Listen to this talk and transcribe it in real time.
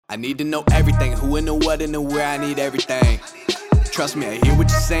I need to know everything, who and the what and the where, I need everything. Trust me, I hear what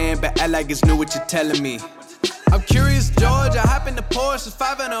you're saying, but act like it's new what you're telling me. I'm curious, George, I hop in the Porsche, it's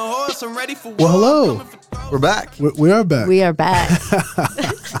 5 and a horse, I'm ready for war. Well, hello. We're back. We are back. We are back.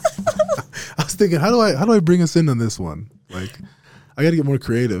 I was thinking, how do I bring us in on this one? Like, I got to get more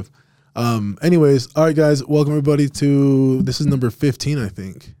creative. Anyways, all right, guys, welcome everybody to, this is number 15, I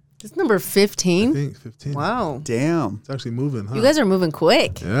think. It's number 15. I think 15. Wow. Damn. It's actually moving, huh? You guys are moving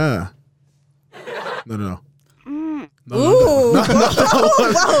quick. Yeah. No. Ooh. Whoa.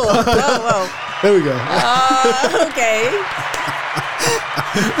 There we go. Okay.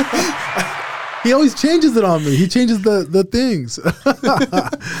 He always changes it on me. He changes the things.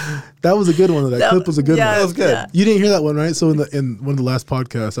 That was a good one. That clip was a good one. That was good. Yeah. You didn't hear that one, right? So in one of the last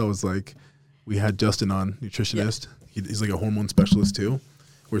podcasts, I was like, we had Justin on, nutritionist. Yeah. He's like a hormone specialist too.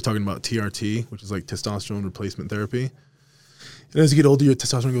 We were talking about TRT, which is like testosterone replacement therapy. And as you get older, your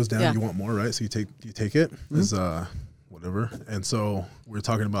testosterone goes down. Yeah. You want more, right? So you take it as whatever. And so we were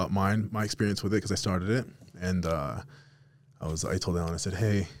talking about my experience with it because I started it. And I told Alan, I said,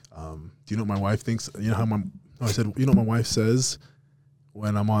 hey, do you know what my wife thinks? You know how I said, you know what my wife says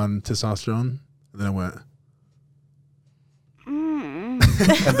when I'm on testosterone? And then I went. And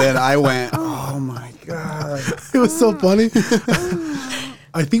then I went, oh my God. It was so funny.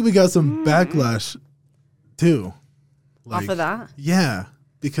 I think we got some backlash too. Off of that? Yeah.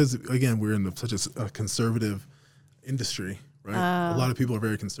 Because again, we're in such a conservative industry, right? A lot of people are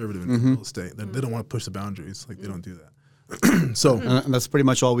very conservative in real estate. They don't want to push the boundaries. Like they don't do that. So And that's pretty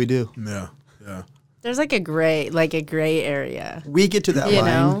much all we do. yeah. There's like a gray area. We get to that You line.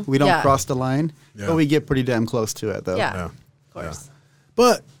 know? We don't Yeah. cross the line, Yeah. but we get pretty damn close to it, though. Yeah. Of course.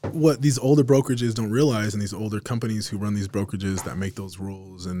 But what these older brokerages don't realize, and these older companies who run these brokerages that make those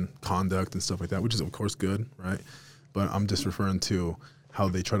rules and conduct and stuff like that, which is of course good, right? But I'm just referring to how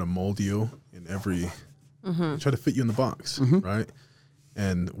they try to mold you in every, try to fit you in the box, right?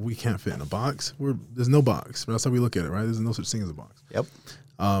 And we can't fit in a box. There's no box. That's how we look at it, right? There's no such thing as a box. Yep.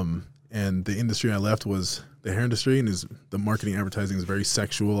 And the industry I left was the hair industry, and the marketing advertising is very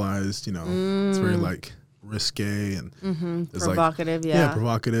sexualized. You know, it's very like risque and it's Provocative, like, yeah.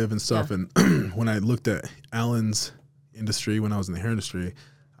 provocative and stuff. Yeah. And when I looked at Alan's industry when I was in the hair industry,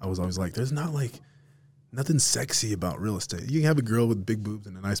 I was always like, there's not like nothing sexy about real estate. You can have a girl with big boobs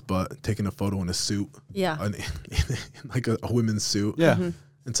and a nice butt taking a photo in a suit, in like a women's suit. Yeah.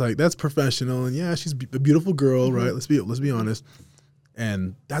 It's like that's professional, and yeah, she's a beautiful girl, right? Let's be honest.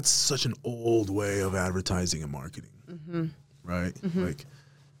 And that's such an old way of advertising and marketing, right? Like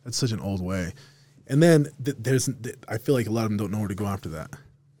that's such an old way. And then I feel like a lot of them don't know where to go after that,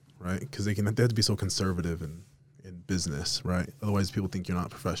 right? Because they have to be so conservative in business, right? Otherwise, people think you're not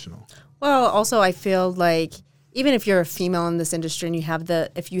professional. Well, also I feel like even if you're a female in this industry and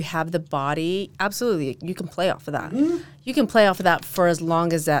if you have the body, absolutely, you can play off of that. You can play off of that for as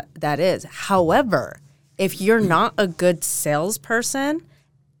long as that is. However, if you're not a good salesperson,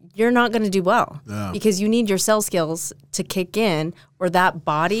 you're not going to do well because you need your sales skills to kick in, or that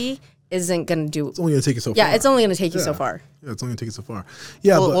body isn't going to do. It's only going to take you so far. Yeah, it's only going to take you so far. Yeah, it's only going to take you so far.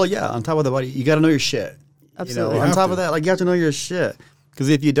 Yeah, Well, yeah, on top of the body, you got to know your shit. Absolutely. You know, on top of that, like you have to know your shit. Because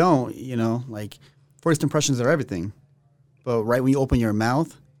if you don't, you know, like first impressions are everything. But right when you open your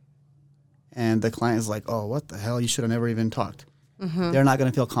mouth and the client is like, oh, what the hell? You should have never even talked. They're not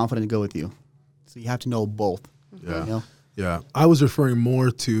going to feel confident to go with you. So you have to know both. Yeah. You know? Yeah. I was referring more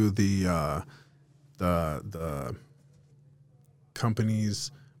to the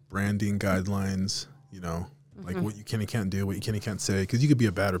company's branding guidelines, you know, like what you can and can't do, what you can and can't say, because you could be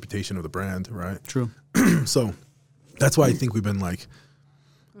a bad reputation of the brand, right? True. So that's why I think we've been like,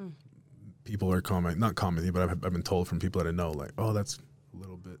 people are not commenting, but I've been told from people that I know, like, oh, that's a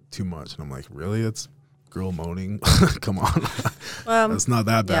little bit too much. And I'm like, really? It's girl moaning? Come on. That's not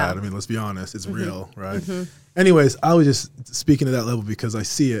that bad. Yeah. I mean, let's be honest. It's real, right? Anyways, I was just speaking to that level because I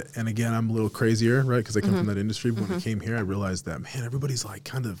see it. And again, I'm a little crazier, right? Because I come from that industry. But when I came here, I realized that, man, everybody's like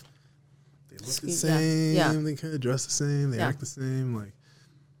kind of, they look the same. Yeah. They kind of dress the same. They act the same. Like,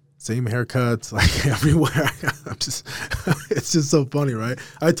 same haircuts, like everywhere. It's just so funny, right?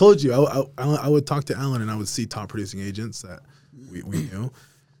 I told you, I would talk to Alan and I would see top producing agents that we knew.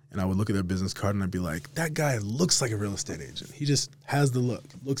 And I would look at their business card and I'd be like, that guy looks like a real estate agent. He just has the look.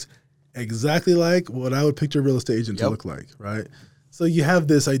 Looks exactly like what I would picture a real estate agent to look like, right? So you have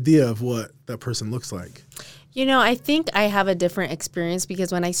this idea of what that person looks like. You know, I think I have a different experience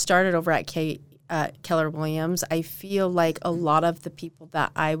because when I started over at Keller Williams, I feel like a lot of the people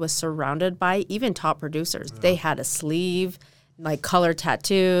that I was surrounded by, even top producers, they had a sleeve, like color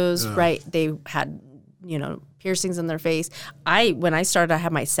tattoos, right? They had, you know, piercings in their face. When I started, I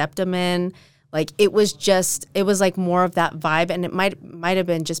had my septum in. Like it was like more of that vibe, and it might have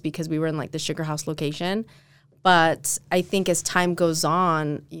been just because we were in like the Sugar House location. But I think as time goes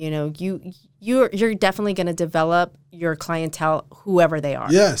on, you're definitely going to develop your clientele, whoever they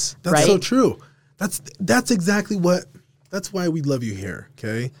are. Yes, that's right? so true. That's exactly that's why we love you here.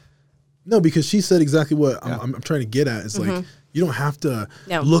 Okay. No, because she said exactly what I'm trying to get at. Is like, you don't have to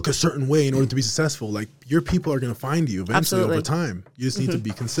look a certain way in order to be successful. Like your people are going to find you eventually over time. You just need to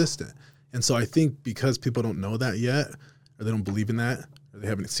be consistent. And so I think because people don't know that yet, or they don't believe in that, or they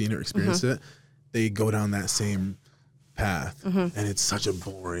haven't seen it or experienced it, they go down that same path. And it's such a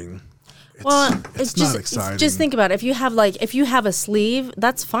boring. It's not exciting. Just think about it. If you have a sleeve,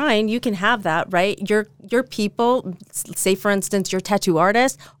 that's fine. You can have that, right? Your people, say for instance, your tattoo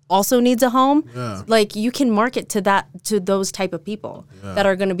artist also needs a home. Yeah. Like you can market to those type of people that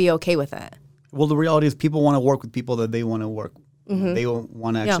are going to be okay with it. Well, the reality is people want to work with people that they want to work. They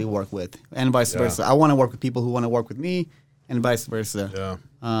want to actually work with, and vice versa. I want to work with people who want to work with me, and vice versa.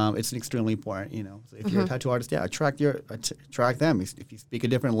 Yeah. It's extremely important, So if you're a tattoo artist, attract them. If you speak a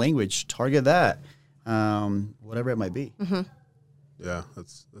different language, target that, whatever it might be. Yeah,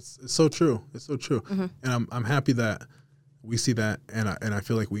 it's so true. It's so true. And I'm happy that we see that, and I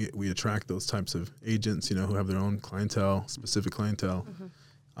feel like we attract those types of agents, who have their own clientele, specific clientele,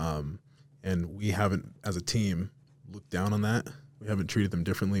 and we haven't, as a team, looked down on that. We haven't treated them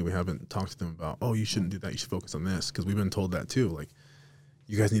differently. We haven't talked to them about, oh, you shouldn't do that. You should focus on this, because we've been told that too. Like,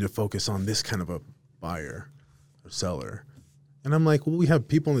 you guys need to focus on this kind of a buyer or seller. And I'm like, well, we have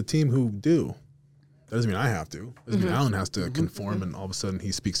people on the team who do. That doesn't mean I have to. That doesn't mean Alan has to conform and all of a sudden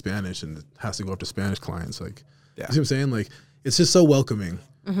he speaks Spanish and has to go up to Spanish clients. Like, you see what I'm saying? Like, it's just so welcoming,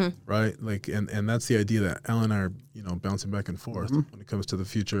 right? Like, and that's the idea that Alan and I are, bouncing back and forth when it comes to the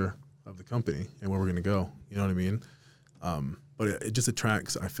future of the company and where we're going to go. You know what I mean? But it just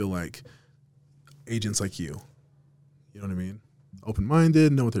attracts, I feel like, agents like you. You know what I mean?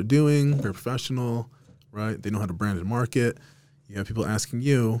 Open-minded, know what they're doing, very professional, right? They know how to brand and market. You have people asking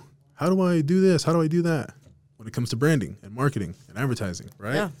you, how do I do this? How do I do that? When it comes to branding and marketing and advertising,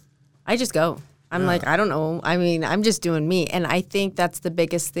 right? Yeah. I just go. I'm like, I don't know. I mean, I'm just doing me. And I think that's the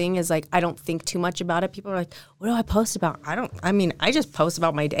biggest thing is like, I don't think too much about it. People are like, what do I post about? I just post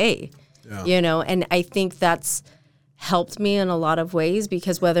about my day, and I think that's helped me in a lot of ways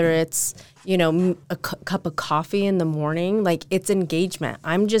because whether it's, a cup of coffee in the morning, like it's engagement.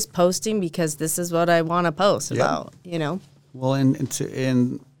 I'm just posting because this is what I want to post about, Well, in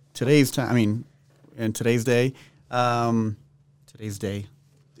today's time, in today's day, Today's day.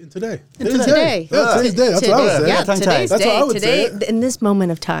 Today. Today's day. That's what I would say. Yeah, today's That's day. what I would say. In this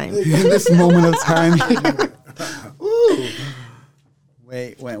moment of time. In this moment of time.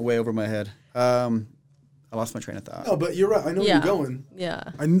 Went way over my head. I lost my train of thought. No, but you're right. I know where you're going. Yeah.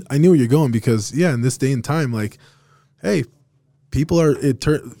 I knew where you're going because, in this day and time, like, hey, people are,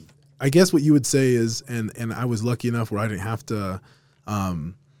 I guess what you would say is, and I was lucky enough where I didn't have to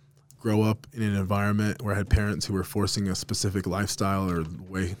grow up in an environment where I had parents who were forcing a specific lifestyle or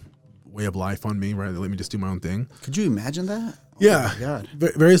way of life on me, right? They let me just do my own thing. Could you imagine that? Yeah. Oh my God.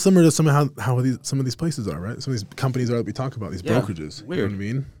 Very similar to some of these places are, right? Some of these companies are that we talk about, these brokerages. Weird. You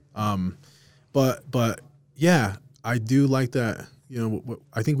know what I mean? But yeah, I do like that.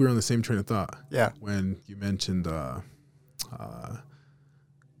 I think we were on the same train of thought. Yeah. When you mentioned,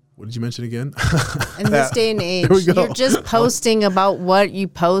 what did you mention again? In this day and age, you're just posting about what you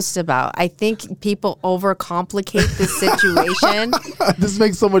post about. I think people overcomplicate the situation. This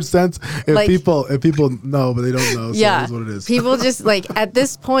makes so much sense if people know, but they don't know. So yeah, it is what it is. People just at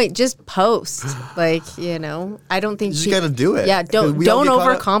this point just post. I don't think you just got to do it. Yeah, don't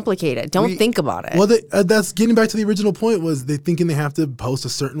overcomplicate it. Don't think about it. Well, that's getting back to the original point. Was they thinking they have to post a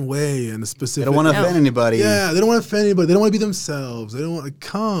certain way and a specific? They don't want to offend anybody. Yeah, they don't want to offend anybody. They don't want to be themselves. They don't want to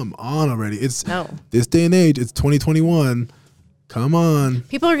come on already. It's this day and age. It's 2021. Come on.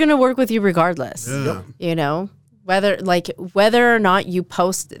 People are going to work with you regardless. Yeah. Whether or not you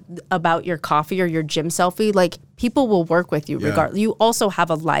post about your coffee or your gym selfie, people will work with you regardless. You also have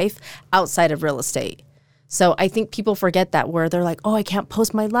a life outside of real estate. So I think people forget that where they're like, oh, I can't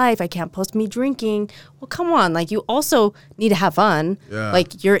post my life. I can't post me drinking. Well, come on. You also need to have fun. Yeah.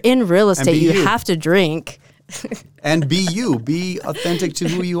 You're in real estate. You have to drink. And be you. Be authentic to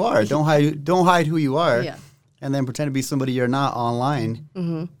who you are. Don't hide who you are. Yeah. And then pretend to be somebody you're not online.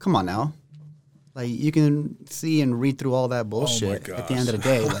 Mm-hmm. Come on now. You can see and read through all that bullshit at the end of the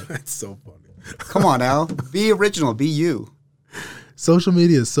day. That's so funny. Come on now. Be original. Be you. Social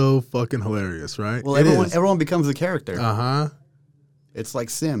media is so fucking hilarious, right? Well, everyone becomes a character. Uh-huh. It's like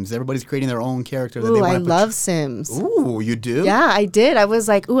Sims. Everybody's creating their own character. That they Ooh, want I to love Sims. Ooh, you do? Yeah, I did. I was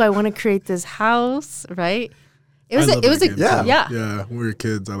like, ooh, I want to create this house, right? It was I love it was that a game, yeah. too. yeah. Yeah, when we were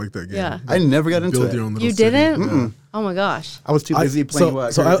kids, I liked that game. Yeah. I never got into Build it. your own little You city. didn't? Yeah. Oh my gosh. I was too busy playing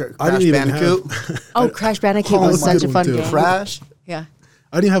what? I Crash didn't even Bandicoot? have. Oh, Crash Bandicoot Oh, was my such a good fun one, too. game. Crash? Yeah.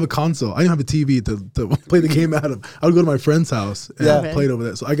 I didn't have a console. I didn't have a TV to play the game out of. I would go to my friend's house and Yeah. play it over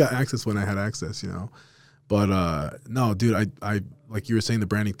there. So I got access when I had access, you know. But no, dude, I like you were saying the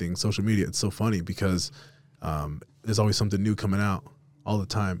branding thing, social media. It's so funny because there's always something new coming out all the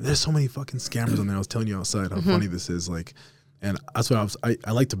time. There's so many fucking scammers on there. I was telling you outside how funny this is. Like, and that's what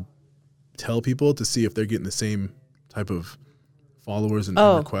I like to tell people to see if they're getting the same type of followers and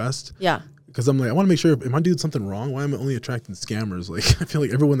requests. Yeah. Because I'm like, I want to make sure, am I doing something wrong? Why am I only attracting scammers? Like, I feel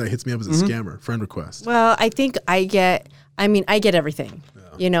like everyone that hits me up is a scammer, friend request. Well, I think I get everything. Yeah.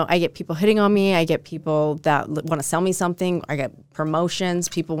 You know, I get people hitting on me. I get people that want to sell me something. I get promotions.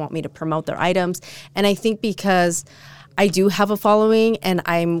 People want me to promote their items. And I think because I do have a following and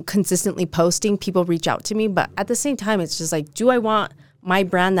I'm consistently posting, people reach out to me. But at the same time, it's just like, do I want my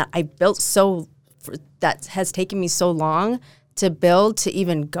brand that I built that has taken me so long to build to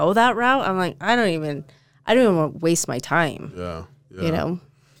even go that route? I'm like, I don't even want to waste my time. Yeah. You know?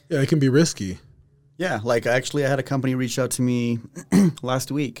 Yeah, it can be risky. Yeah, like actually I had a company reach out to me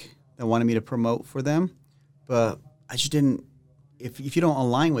last week that wanted me to promote for them, but I just didn't, if you don't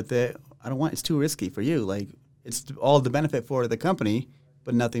align with it, it's too risky for you. Like, it's all the benefit for the company,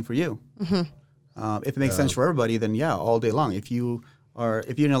 but nothing for you. If it makes sense for everybody, then yeah, all day long. If you're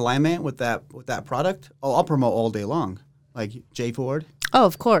in alignment with that product, I'll promote all day long. Like Jay Ford. Oh,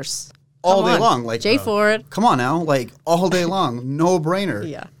 of course. All Come day on. long. Like Jay Ford. Come on now, like all day long, no brainer.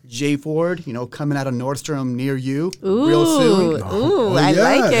 Yeah. Jay Ford, coming out of Nordstrom near you Ooh, real soon. ooh, I yeah,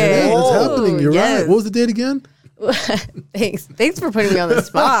 like it. Hey, it's happening. You're yes. right. What was the date again? Thanks for putting me on the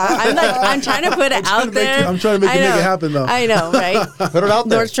spot. I'm trying to put it out there. I'm trying to make it happen, though. I know, right? Put it out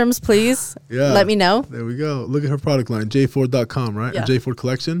there. Nordstrom's, please. Yeah. Let me know. There we go. Look at her product line, jford.com, right? Yeah. Or Jford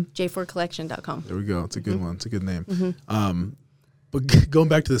Collection. jfordcollection.com. There we go. It's a good one. It's a good name. But going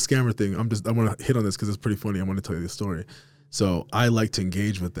back to the scammer thing, I want to hit on this because it's pretty funny. I want to tell you the story. So I like to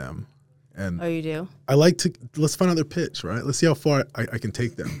engage with them. And Oh, you do? I like to, let's find out their pitch, right? Let's see how far I can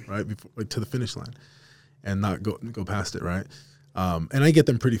take them, right? Before, like, to the finish line and not go past it, right? And I get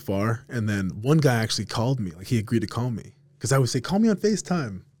them pretty far. And then one guy actually called me. Like, he agreed to call me. Because I would say, call me on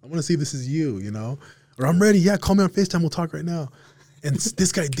FaceTime. I want to see if this is you, Or I'm ready. Yeah, call me on FaceTime. We'll talk right now. And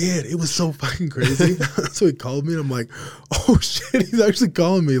this guy did. It was so fucking crazy. So he called me and I'm like, oh shit, he's actually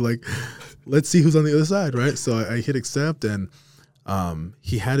calling me. Like, let's see who's on the other side, right? So I hit accept and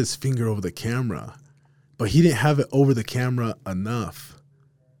he had his finger over the camera, but he didn't have it over the camera enough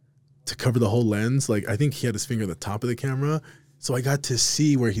to cover the whole lens. Like, I think he had his finger at the top of the camera. So I got to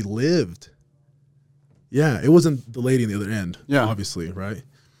see where he lived. Yeah, it wasn't the lady on the other end, obviously, right?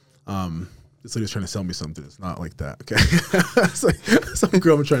 This lady's trying to sell me something. It's not like that, okay? It's like some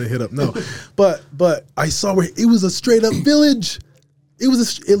girl I'm trying to hit up. No, but I saw where it was a straight up village.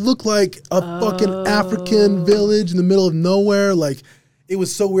 It looked like a fucking African village in the middle of nowhere. Like, it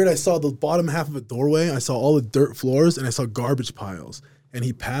was so weird. I saw the bottom half of a doorway. I saw all the dirt floors, and I saw garbage piles. And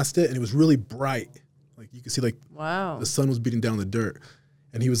he passed it, and it was really bright. Like, you could see, like, Wow. the sun was beating down the dirt.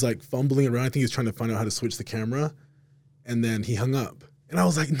 And he was, like, fumbling around. I think he was trying to find out how to switch the camera. And then he hung up. And I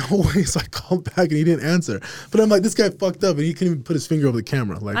was like, no way. So I called back and he didn't answer. But I'm like, this guy fucked up and he couldn't even put his finger over the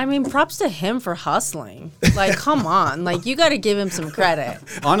camera. Like, I mean, props to him for hustling. Like, come on. Like, you got to give him some credit.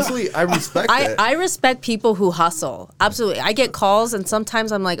 Honestly, I respect it. I respect people who hustle. Absolutely. I get calls and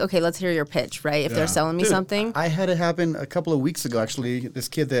sometimes I'm like, okay, let's hear your pitch, right? If they're selling me something. I had it happen a couple of weeks ago, actually. This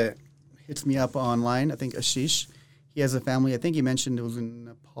kid that hits me up online, I think Ashish, he has a family. I think he mentioned it was in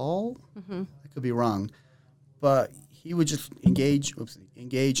Nepal. I could be wrong. But he would just engage,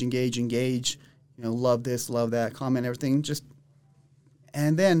 love this, love that, comment everything,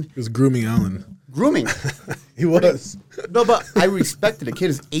 and then... he was grooming Alan. Grooming. He was. No, but I respected it. The kid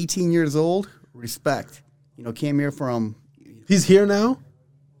is 18 years old. Respect. Came here from... He's here now?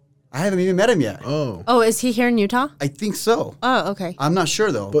 I haven't even met him yet. Oh, is he here in Utah? I think so. Oh, okay. I'm not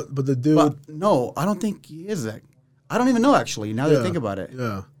sure, though. But the dude... But no, I don't think he is that. I don't even know, actually, now that I think about it.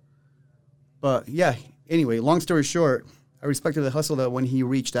 Yeah. But, yeah, anyway, long story short, I respected the hustle that when he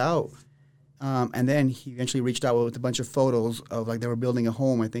reached out, and then he eventually reached out with a bunch of photos of, like, they were building a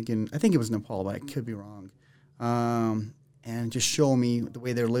home, I think it was Nepal, but I could be wrong, and just show me the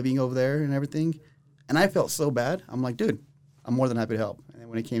way they're living over there and everything. And I felt so bad. I'm like, dude, I'm more than happy to help. And then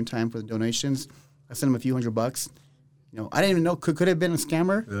when it came time for the donations, I sent him a few $100. I didn't even know, could it have been a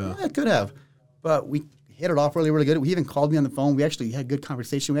scammer? Yeah, it could have. But we hit it off really, really good. He even called me on the phone. We actually had good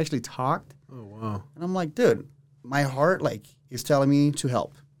conversation. We actually talked. Oh, wow. And I'm like, dude, my heart, like, is telling me to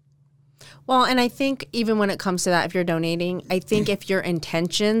help. Well, and I think even when it comes to that, if you're donating, I think if your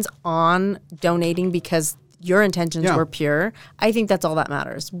intentions on donating because your intentions were pure, I think that's all that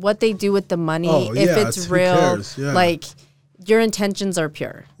matters. What they do with the money, if it's real, like your intentions are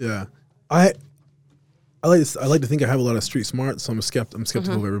pure. Yeah. I like to think I have a lot of street smarts, so I'm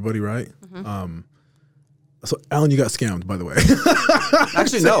skeptical of everybody, right? So, Alan, you got scammed, by the way.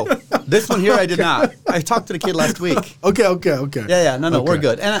 Actually, no. This one here, I did not. I talked to the kid last week. Okay. Yeah. No, we're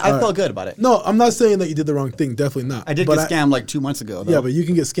good. And I felt good about it. No, I'm not saying that you did the wrong thing. Definitely not. I did get scammed like 2 months ago, though. Yeah, but you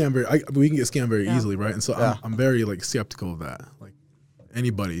can get scammed we can get scammed very easily, right? And so I'm very, like, skeptical of that. Like,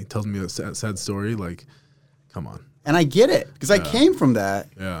 anybody tells me a sad story, like, come on. And I get it, because I came from that.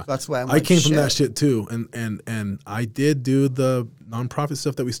 Yeah. That's why I came from that shit, too. And I did do the nonprofit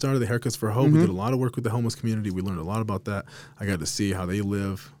stuff that we started, the Haircuts for Hope. We did a lot of work with the homeless community. We learned a lot about that. I got to see how they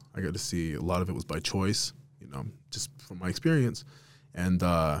live. I got to see a lot of it was by choice, just from my experience. And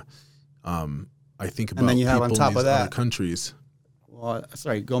I think about and then you have people on top in these of that, other countries. Well,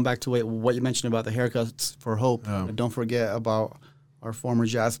 sorry, going back to what you mentioned about the Haircuts for Hope, don't forget about our former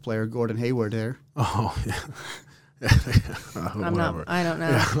jazz player, Gordon Hayward there. Oh, yeah. I don't know.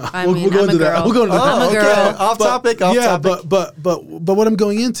 Yeah. I mean, we'll go into that. We'll go into that. I'm a girl. Off topic. But what I'm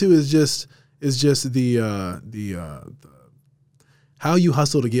going into is just the how you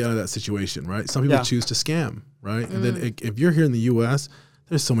hustle to get out of that situation, right? Some people choose to scam, right? And then if you're here in the U.S.,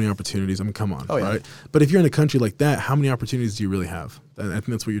 there's so many opportunities. I mean, come on, right? But if you're in a country like that, how many opportunities do you really have? And I think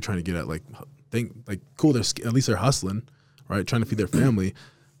that's what you're trying to get at. Like, cool, at least they're hustling, right? Trying to feed their family.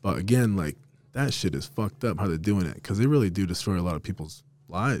 But again, like, that shit is fucked up how they're doing it, because they really do destroy a lot of people's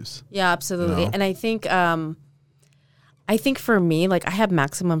lives. Yeah, absolutely. And I think for me, like, I have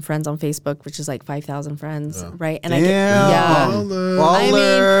maximum friends on Facebook, which is like 5,000 friends, right? And I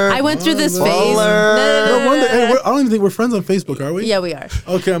went through this phase. No wonder. Hey, I don't even think we're friends on Facebook, are we? Yeah, we are.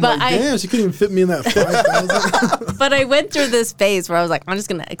 Okay, damn, she couldn't even fit me in that 5,000. But I went through this phase where I was like, I'm just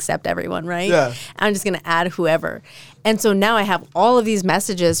going to accept everyone, right? Yeah. I'm just going to add whoever. And so now I have all of these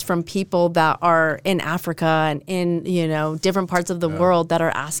messages from people that are in Africa and in, different parts of the world that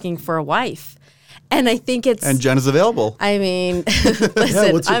are asking for a wife. And I think and Jen is available. I mean,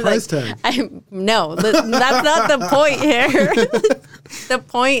 listen. What's your price tag? No, that's not the point here. The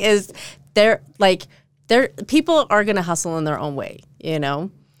point is, people are gonna hustle in their own way. No.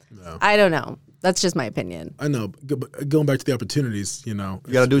 I don't know. That's just my opinion. I know. But going back to the opportunities, you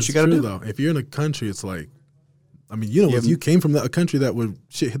gotta do what you gotta do. Though, if you're in a country, it's like, I mean, if you came from a country that would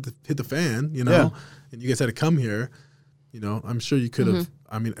shit hit the fan, and you guys had to come here, I'm sure you could have.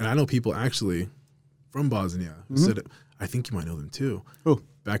 I mean, and I know people actually from Bosnia who said it. I think you might know them too. Who?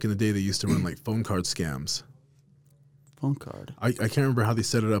 Back in the day, they used to run like phone card scams. Phone card? I can't remember how they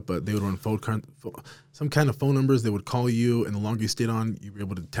set it up, but they would run some kind of phone numbers. They would call you, and the longer you stayed on, you were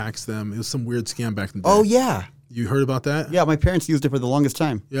able to tax them. It was some weird scam back in the day. Oh, yeah. You heard about that? Yeah, my parents used it for the longest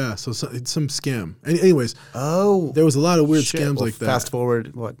time. Yeah, so it's some scam. Anyways, there was a lot of weird scams like that. Fast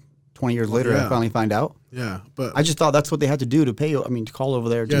forward, 20 years later, I finally find out. Yeah, but I just thought that's what they had to do to pay you. I mean, to call over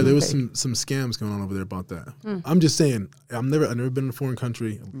there. Yeah, there was some scams going on over there about that. I'm just saying, I've never been in a foreign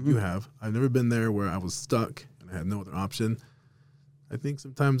country. You have. I've never been there where I was stuck and I had no other option. I think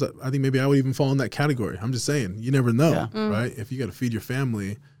sometimes maybe I would even fall in that category. I'm just saying, you never know, right? If you got to feed your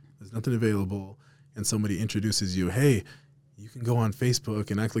family, there's nothing available, and somebody introduces you, hey, you can go on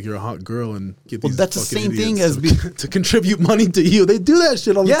Facebook and act like you're a hot girl and get these that's the same thing as to contribute money to you. They do that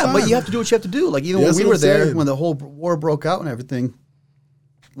shit all the time. Yeah, but you have to do what you have to do. Like, when we were there, when the whole war broke out and everything,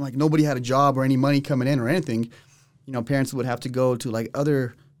 like, nobody had a job or any money coming in or anything. Parents would have to go to, like,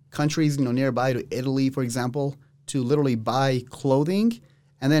 other countries, nearby, to Italy, for example, to literally buy clothing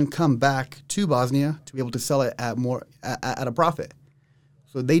and then come back to Bosnia to be able to sell it at a profit.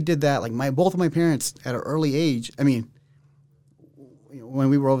 So they did that. Like, both of my parents at an early age. I mean, when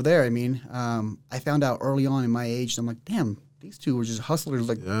we were over there, I found out early on in my age. I'm like, damn, these two were just hustlers.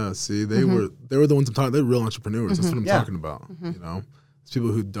 Like, yeah, see, they were the ones I'm talking. They're real entrepreneurs. That's what I'm talking about. It's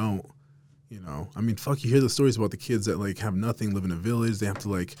people who don't. I mean, fuck. You hear the stories about the kids that like have nothing, live in a village. They have to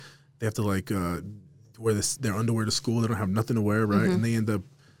wear their underwear to school. They don't have nothing to wear, right? And they end up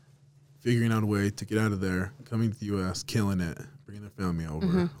figuring out a way to get out of there, coming to the U.S., killing it, bringing their family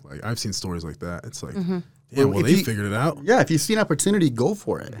over. Like, I've seen stories like that. It's like. Yeah, well, they figured it out. Yeah, if you see an opportunity, go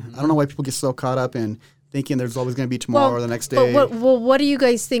for it. I don't know why people get so caught up in thinking there's always going to be tomorrow or the next day. But what do you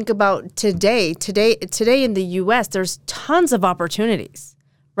guys think about today? Today in the U.S., there's tons of opportunities,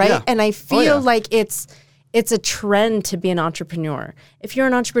 right? Yeah. And I feel like it's it's a trend to be an entrepreneur. If you're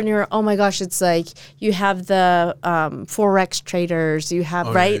an entrepreneur, oh my gosh, it's like you have the Forex traders, you have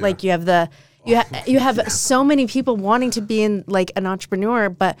like you have the you have so many people wanting to be in like an entrepreneur,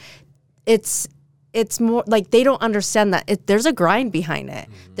 but it's more like they don't understand that there's a grind behind it.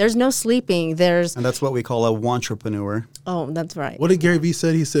 There's no sleeping. And that's what we call a wantrepreneur. Oh, that's right. What did Gary Vee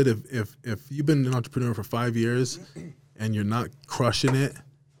said? He said if you've been an entrepreneur for 5 years and you're not crushing it,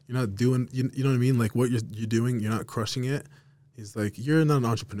 you're not doing, you know what I mean? Like what you're doing, you're not crushing it. He's like, you're not an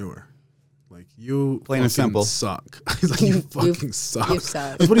entrepreneur. Like you plain and simple suck. He's like, you fucking suck. You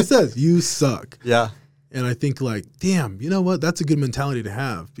suck. That's what he says. You suck. Yeah. And I think like, damn, you know what? That's a good mentality to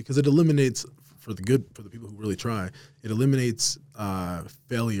have because it eliminates for the people who really try. It eliminates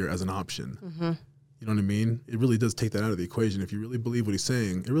failure as an option. Mm-hmm. You know what I mean? It really does take that out of the equation. If you really believe what he's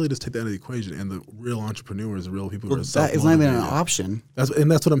saying, it really does take that out of the equation. And the real entrepreneurs, the real people who are that is not even an option. That's what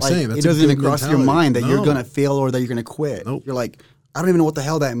I'm saying. That's it doesn't even cross your mind that you're going to fail or that you're going to quit. Nope. You're like, I don't even know what the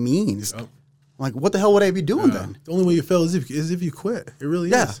hell that means. Nope. I'm like, what the hell would I be doing then? The only way you fail is if you quit. It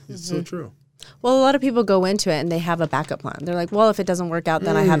really is. It's so true. Well, a lot of people go into it and they have a backup plan. They're like, well, if it doesn't work out,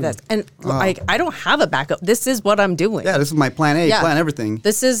 then I have this. And like, I don't have a backup. This is what I'm doing. Yeah, this is my plan A, plan everything.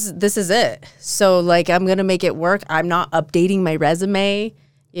 This is it. So like, I'm going to make it work. I'm not updating my resume,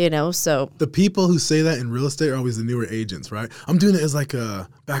 so. The people who say that in real estate are always the newer agents, right? I'm doing it as like a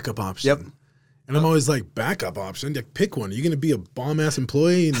backup option. Yep. And I'm always like, backup option? Like, pick one. Are you going to be a bomb-ass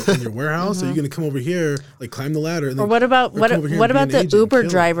employee in your warehouse? Or are you going to come over here, like climb the ladder? And or what about the Uber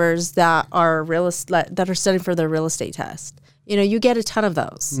drivers that are that are studying for their real estate test? You get a ton of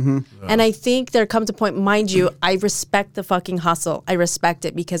those. Mm-hmm. Yeah. And I think there comes a point, mind you, I respect the fucking hustle. I respect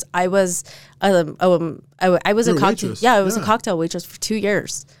it because I was a cocktail. Yeah, I was a cocktail waitress for 2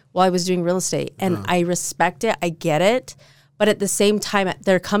 years while I was doing real estate. And I respect it. I get it. But at the same time,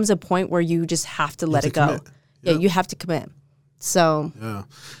 there comes a point where you just have to let it go. Yep. Yeah, you have to commit. So.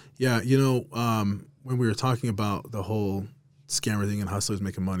 Yeah. When we were talking about the whole scammer thing and hustlers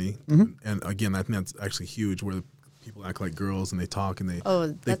making money, and again, I think that's actually huge where people act like girls and they talk and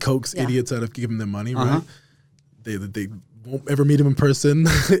they coax idiots out of giving them money, right? They won't ever meet them in person.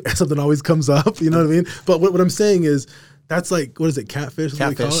 Something always comes up, you know what I mean? But what I'm saying is, that's like, what is it, catfish?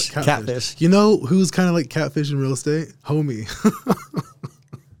 Catfish. You know who's kind of like catfish in real estate? Homie.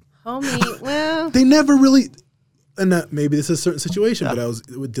 Well. They never really, and maybe this is a certain situation, but I was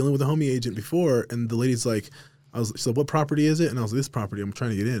dealing with a homie agent before, and the lady's like, she said, what property is it? And I was like, this property, I'm trying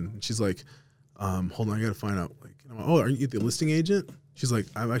to get in. And she's like, hold on, I got to find out. Like, I'm like, oh, aren't you the listing agent? She's like,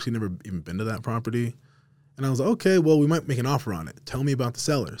 I've actually never even been to that property. And I was like, okay, well, we might make an offer on it. Tell me about the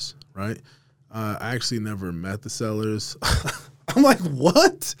sellers, right? I actually never met the sellers. I'm like,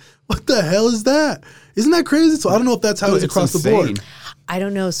 what? What the hell is that? Isn't that crazy? So I don't know if that's how it's across the board. I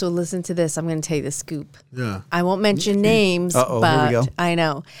don't know. So listen to this. I'm going to tell you the scoop. Yeah. I won't mention names, but I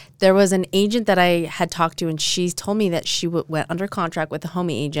know. There was an agent that I had talked to, and she told me that she went under contract with a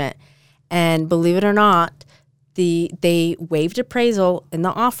homie agent. And believe it or not, they waived appraisal in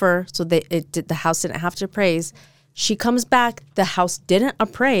the offer, so the house didn't have to appraise. She comes back, the house didn't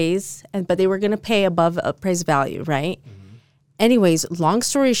appraise, but they were going to pay above appraised value, right? Mm-hmm. Anyways, long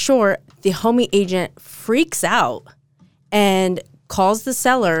story short, the homie agent freaks out and calls the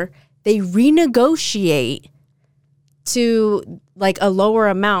seller. They renegotiate to like a lower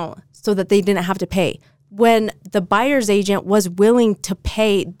amount so that they didn't have to pay, when the buyer's agent was willing to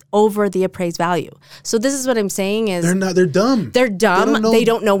pay over the appraised value. So this is what I'm saying is... They're dumb. They're dumb. They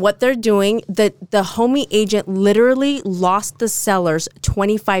don't know what they're doing. The homie agent literally lost the sellers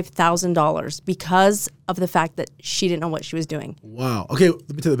 $25,000 because of the fact that she didn't know what she was doing. Wow. Okay, let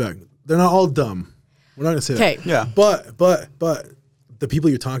me take that back. They're not all dumb. We're not going to say that. Okay. Yeah. But the people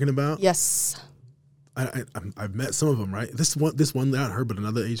you're talking about... Yes. I've met some of them, right? This one, not her, but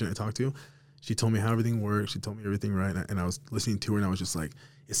another agent I talked to, she told me how everything works. She told me everything right. And I was listening to her and I was just like,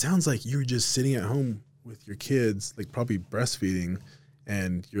 it sounds like you're just sitting at home with your kids, like probably breastfeeding,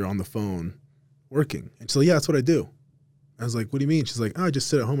 and you're on the phone working. And she's like, yeah, that's what I do. I was like, what do you mean? She's like, oh, I just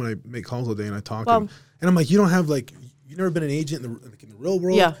sit at home and I make calls all day and I talk. And I'm like, you don't have like, you've never been an agent in the real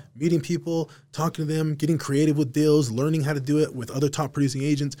world, meeting people, talking to them, getting creative with deals, learning how to do it with other top producing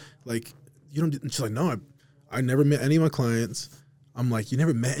agents. Like, you don't, and she's like, no, I never met any of my clients. I'm like, you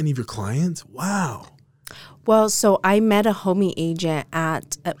never met any of your clients? Wow. Well, so I met a homie agent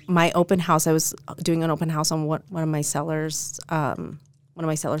at my open house. I was doing an open house on one of my sellers'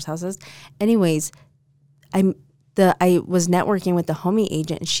 houses. Anyways, I was networking with the homie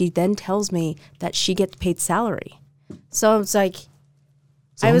agent, and she then tells me that she gets paid salary. So I was like,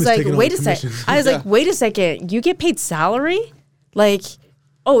 wait a second. I was like, wait a second. You get paid salary? Like,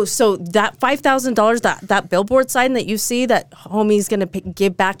 oh, so that $5,000, that billboard sign that you see that homie's going to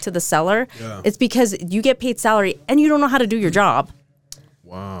give back to the seller, it's because you get paid salary and you don't know how to do your job.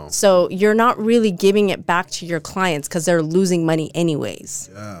 Wow. So you're not really giving it back to your clients because they're losing money anyways.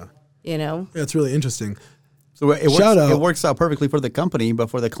 Yeah. You know? Yeah, it's really interesting. So it works out perfectly for the company, but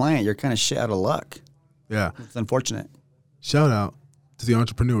for the client, you're kind of shit out of luck. Yeah. It's unfortunate. Shout out to the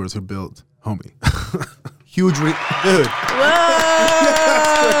entrepreneurs who built Homie. Huge, dude. Whoa!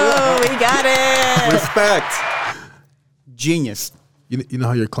 We got it. Respect. Genius. You know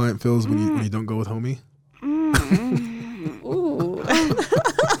how your client feels when you don't go with Homie? Ooh.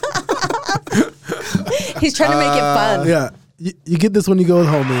 He's trying to make it fun. Yeah. You get this when you go with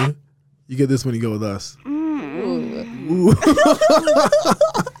Homie. You get this when you go with us. Ooh.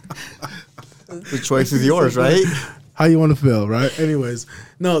 The choice is yours, right? How you want to feel, right? Anyways,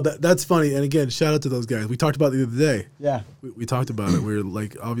 no, that's funny. And again, shout out to those guys. We talked about it the other day. Yeah. We talked about it. We're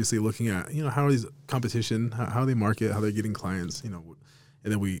like obviously looking at, how are these competition, how they market, how they're getting clients, and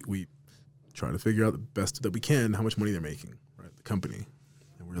then we try to figure out the best that we can, how much money they're making, right? The company.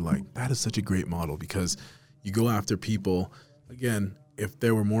 And we're like, that is such a great model because you go after people, again, if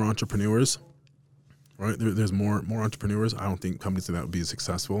there were more entrepreneurs, right? There's more entrepreneurs. I don't think companies like that would be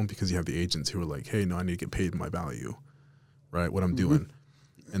successful because you have the agents who are like, hey, no, I need to get paid my value, right? What I'm doing.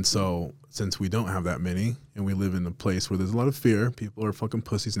 And so since we don't have that many and we live in a place where there's a lot of fear, people are fucking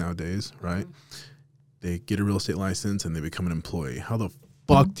pussies nowadays, right? They get a real estate license and they become an employee. How the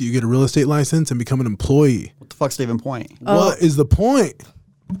fuck do you get a real estate license and become an employee? What the fuck's the even point? What is the point?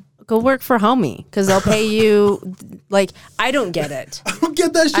 Go work for Homie because they'll pay you. Like, I don't get it. I don't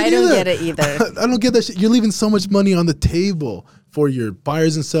get that shit I don't get it either. I don't get that shit. You're leaving so much money on the table for your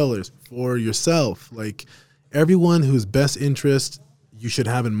buyers and sellers, for yourself. Like, everyone whose best interest you should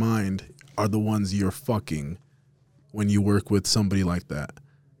have in mind are the ones you're fucking when you work with somebody like that.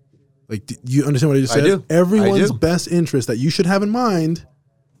 Like, do you understand what I just said? I do. Everyone's best interest that you should have in mind,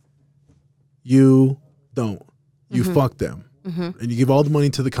 you don't. You fuck them. And you give all the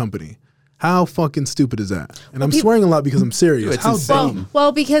money to the company. How fucking stupid is that? And I'm swearing a lot because I'm serious. It's How insane. dumb?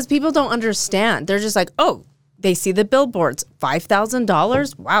 Well, because people don't understand. They're just like, oh, they see the billboards,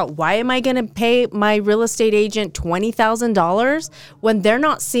 $5,000. Wow, why am I going to pay my real estate agent $20,000 when they're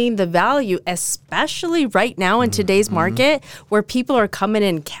not seeing the value, especially right now in today's market where people are coming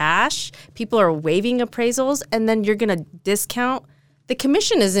in cash, people are waiving appraisals, and then you're going to discount. The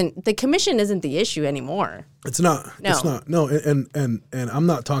commission isn't the issue anymore. It's not. No. It's not. No, and I'm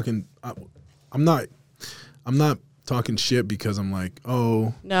not talking. I'm not talking shit because I'm like,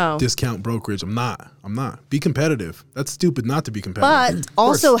 oh, No. discount brokerage. I'm not. Be competitive. That's stupid not to be competitive. But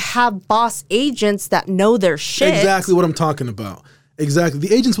also have boss agents that know their shit. Exactly what I'm talking about. Exactly.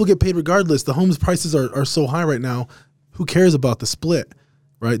 The agents will get paid regardless. The homes prices are so high right now. Who cares about the split,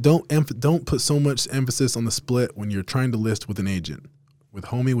 right? Don't put so much emphasis on the split when you're trying to list with an agent, with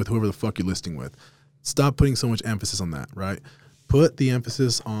Homie, with whoever the fuck you're listing with. Stop putting so much emphasis on that, right? Put the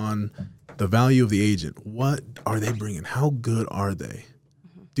emphasis on the value of the agent. What are they bringing? How good are they?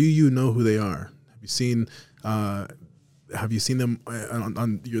 Do you know who they are? Have you seen them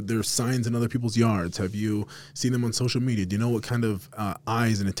on their signs in other people's yards? Have you seen them on social media? Do you know what kind of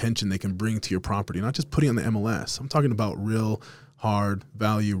eyes and attention they can bring to your property? Not just putting on the MLS. I'm talking about real hard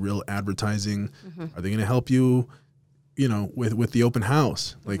value, real advertising. Are they going to help you? With the open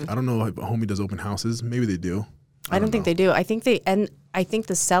house. Like, I don't know if Homie does open houses. Maybe they do. I don't think they do. I think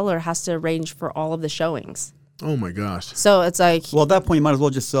the seller has to arrange for all of the showings. Oh my gosh. So it's like, Well, at that point, you might as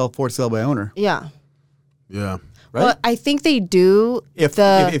well just sell for sale by owner, yeah. Yeah. right? Well, I think they do. if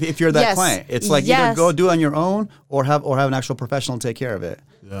you're that Yes. client, it's like Yes. either go do it on your own or have an actual professional take care of it.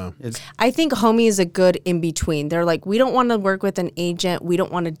 Yeah. I think Homie is a good in between. They're like, we don't want to work with an agent. We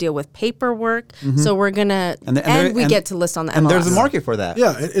don't want to deal with paperwork. So we're gonna we get to list on the MLS. And there's a market for that.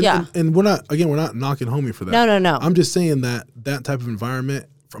 Yeah. And, Yeah. and we're not knocking Homie for that. No. I'm just saying that type of environment,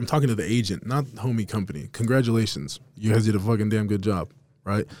 I'm talking to the agent, not the Homie company. Congratulations. You guys did a fucking damn good job.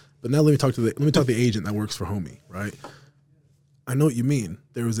 Right. But now let me talk to the agent that works for Homie. Right. I know what you mean.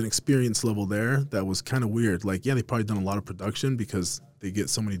 There was an experience level there that was kind of weird. Like, yeah, they probably done a lot of production because they get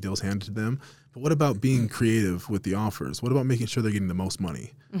so many deals handed to them. But what about being creative with the offers? What about making sure they're getting the most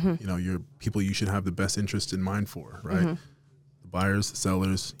money? Your people you should have the best interest in mind for, right? The buyers, the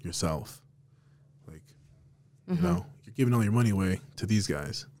sellers, yourself. Like, you're giving all your money away to these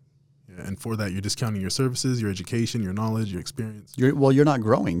guys. Yeah, and for that, you're discounting your services, your education, your knowledge, your experience. You're not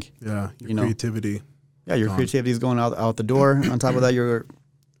growing. Yeah, your creativity. Yeah, your creativity is going out the door. On top of that, you're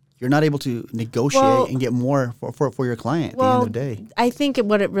you're not able to negotiate and get more for your client at the end of the day. I think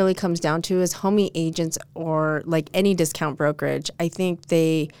what it really comes down to is homie agents or like any discount brokerage. I think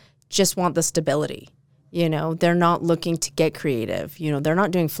they just want the stability. You know, they're not looking to get creative. You know, they're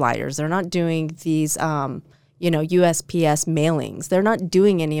not doing flyers. They're not doing these, USPS mailings. They're not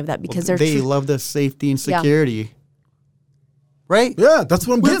doing any of that because they love the safety and security. Yeah. Right? Yeah, that's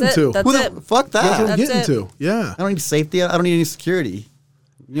what I'm getting to. Fuck that. That's what I'm getting to. Yeah. I don't need safety. I don't need any security.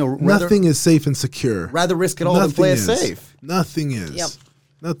 You know, nothing is safe and secure. Rather risk it all than play it safe. Nothing is. Yep.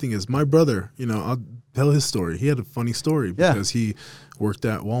 Nothing is. My brother, I'll tell his story. He had a funny story because he worked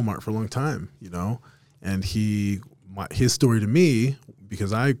at Walmart for a long time, and his story to me,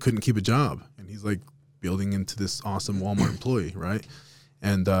 because I couldn't keep a job, and he's like building into this awesome Walmart employee, right?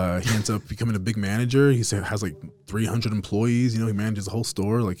 And he ends up becoming a big manager. He has like 300 employees. He manages the whole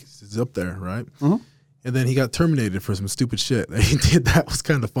store. Like he's up there, right? Mm-hmm. And then he got terminated for some stupid shit that he did. That was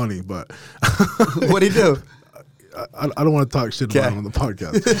kind of funny, but what'd he do? I don't want to talk shit about him on the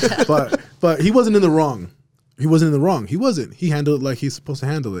podcast, but he wasn't in the wrong. He wasn't in the wrong. He wasn't. He handled it like he's supposed to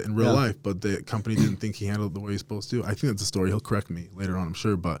handle it in real life, but the company didn't think he handled it the way he's supposed to. I think that's a story. He'll correct me later on, I'm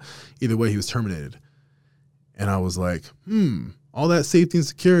sure. But either way, he was terminated. And I was like, all that safety and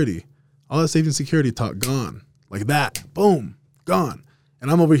security talk gone. Like that. Boom. Gone.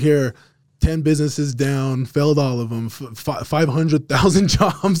 And I'm over here, 10 businesses down, failed all of them, 500,000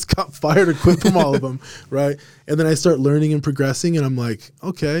 jobs, got fired or quit from all of them, right? And then I start learning and progressing, and I'm like,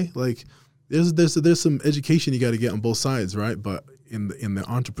 okay, like there's some education you got to get on both sides, right? But in the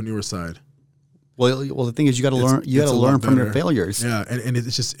entrepreneur side, well, the thing is, you got to learn. You got to learn from your failures. Yeah, and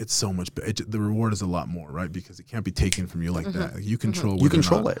it's so much. The reward is a lot more, right? Because it can't be taken from you like that. Like, you control. You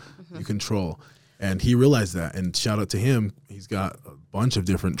control it. You control. And he realized that. And shout out to him. He's got a bunch of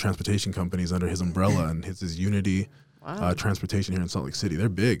different transportation companies under his umbrella, and his is Unity Transportation here in Salt Lake City. They're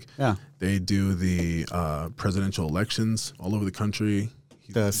big. Yeah. They do the presidential elections all over the country.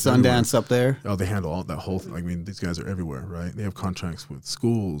 The Sundance up there. Oh, they handle all that whole thing. I mean, these guys are everywhere, right? They have contracts with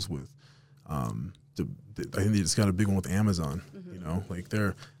schools, with I think they just got a big one with Amazon. Like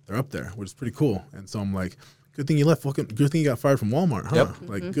they're up there, which is pretty cool. And so I'm like, good thing you left. Good thing you got fired from Walmart, huh? Yep.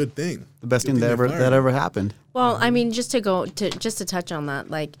 Like good thing. The best thing that ever happened. Well, I mean, just to touch on that,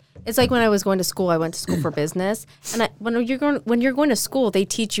 like it's like when I was going to school. I went to school for business, and when you're going to school, they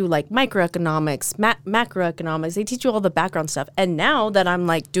teach you like microeconomics, macroeconomics. They teach you all the background stuff. And now that I'm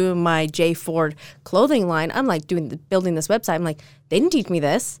like doing my J Ford clothing line, I'm like building this website. I'm like, they didn't teach me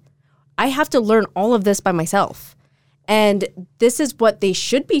this. I have to learn all of this by myself. And this is what they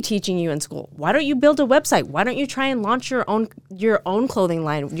should be teaching you in school. Why don't you build a website? Why don't you try and launch your own clothing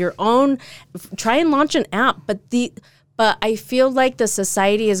line, try and launch an app? But I feel like the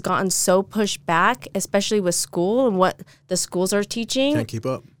society has gotten so pushed back, especially with school and what the schools are teaching. Can't keep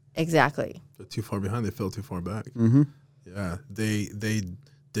up. Exactly. They're too far behind. They fell too far back. Mm-hmm. Yeah. They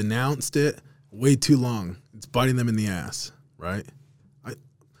denounced it way too long. It's biting them in the ass, right?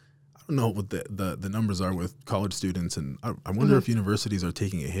 I don't know what the numbers are with college students, and I wonder if universities are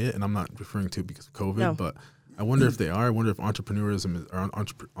taking a hit, and I'm not referring to it because of COVID, but I wonder if they are. I wonder if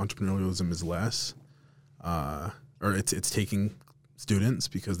entrepreneurialism is less, or it's taking students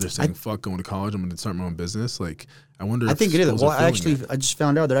because they're saying, fuck going to college, I'm going to start my own business. Like, I wonder if think it is. Well, I just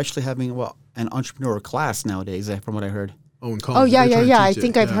found out they're actually having an entrepreneur class nowadays, from what I heard. Oh, in college. Oh, yeah. I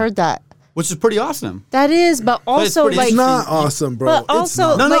think I've heard that. Which is pretty awesome. That is, but also it's not awesome, bro. But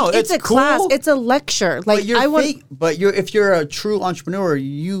also, it's a cool. class. It's a lecture. Like if you're a true entrepreneur,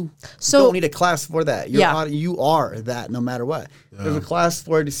 you don't need a class for that. You are that no matter what. Yeah. There's a class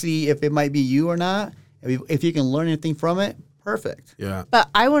for it to see if it might be you or not. If you can learn anything from it, perfect. Yeah. But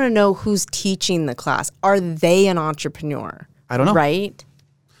I want to know who's teaching the class. Are they an entrepreneur? I don't know. Right?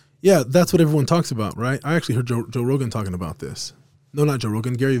 Yeah, that's what everyone talks about, right? I actually heard Joe Rogan talking about this. No, not Joe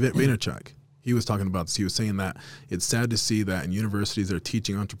Rogan. Gary Vaynerchuk. He was talking about this. He was saying that it's sad to see that in universities they're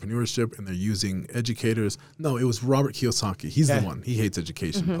teaching entrepreneurship and they're using educators. No, it was Robert Kiyosaki. He's the one. He hates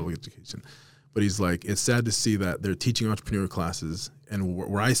education, public education. But he's like, it's sad to see that they're teaching entrepreneur classes. And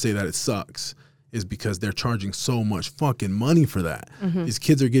where I say that it sucks is because they're charging so much fucking money for that. These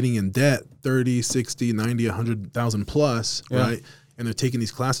kids are getting in debt, 30, 60, 90, 100,000 plus, right? And they're taking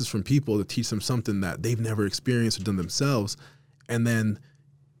these classes from people to teach them something that they've never experienced or done themselves. And then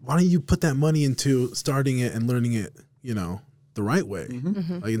why don't you put that money into starting it and learning it, the right way?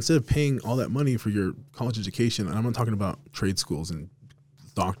 Like instead of paying all that money for your college education, and I'm not talking about trade schools and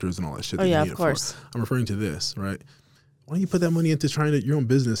doctors and all that shit. Oh, yeah, of course. I'm referring to this, right? Why don't you put that money into trying your own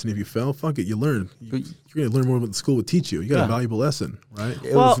business? And if you fail, fuck it, you learn. You're going to learn more than what the school would teach you. You got a valuable lesson, right?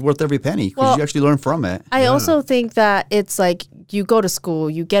 It was worth every penny because you actually learn from it. I also think that it's like you go to school,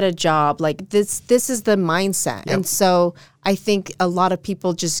 you get a job. Like this is the mindset. And so I think a lot of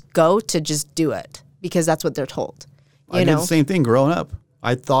people just go to just do it because that's what they're told. I did the same thing growing up.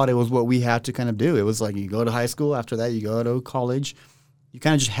 I thought it was what we had to kind of do. It was like you go to high school, after that you go to college. You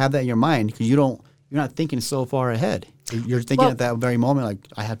kind of just have that in your mind because you're not thinking so far ahead. You're thinking at that very moment, like,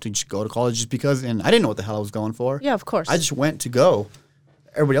 I have to just go to college just because, and I didn't know what the hell I was going for. Yeah, of course. I just went to go.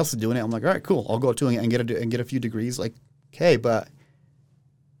 Everybody else is doing it. I'm like, all right, cool. I'll go too and get a few degrees. Like, okay, but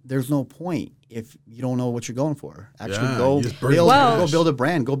there's no point if you don't know what you're going for. Actually, go build a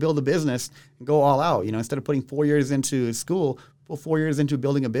brand, go build a business, and go all out. Instead of putting 4 years into school, put 4 years into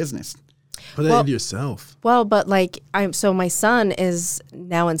building a business. Put that into yourself. Well, but like so my son is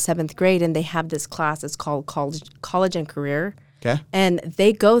now in 7th grade, and they have this class. It's called college and career. Okay. And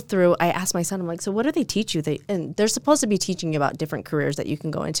they go through. I asked my son, I'm like, so what do they teach you? And they're supposed to be teaching you about different careers that you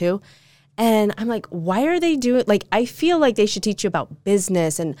can go into. And I'm like, why are they doing, like, I feel like they should teach you about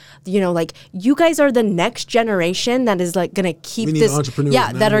business and, like, you guys are the next generation that is, like, going to keep this,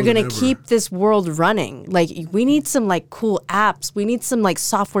 that are going to keep this world running. Like, we need some, like, cool apps. We need some, like,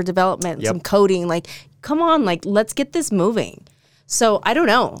 software development, some coding. Like, come on, like, let's get this moving. So, I don't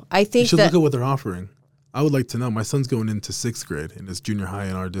know. I think you should look at what they're offering. I would like to know. My son's going into 6th grade in his junior high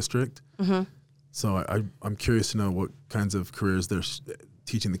in our district. Mm-hmm. So, I'm curious to know what kinds of careers they're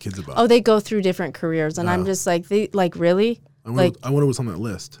teaching the kids about. Oh, they go through different careers, and I'm just like, really? I wonder what's on that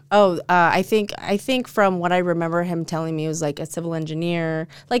list. Oh, I think from what I remember him telling me, it was like a civil engineer.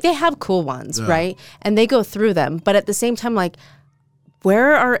 Like, they have cool ones, right? And they go through them, but at the same time, like,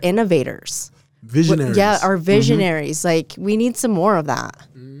 where are innovators? Visionaries. Our visionaries. Mm-hmm. Like, we need some more of that.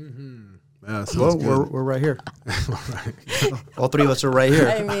 Yeah, we're right here. All three of us are right here.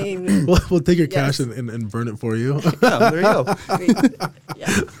 I mean, we'll take your cash and burn it for you. Yeah, there you go.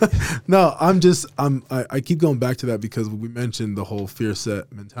 No, I keep going back to that because we mentioned the whole fear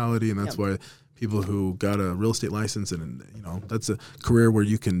set mentality, and that's why people who got a real estate license and that's a career where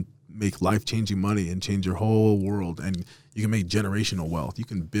you can make life-changing money and change your whole world, and you can make generational wealth. You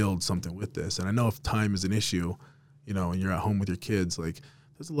can build something with this. And I know if time is an issue, and you're at home with your kids, like,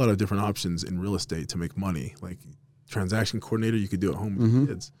 there's a lot of different options in real estate to make money. Like, transaction coordinator, you could do at home with your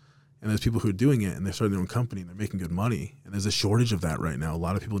kids. And there's people who are doing it, and they're starting their own company, and they're making good money. And there's a shortage of that right now. A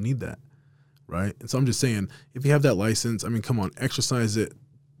lot of people need that, right? And so I'm just saying, if you have that license, I mean, come on, exercise it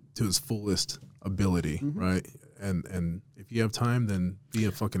to its fullest ability, right? And if you have time, then be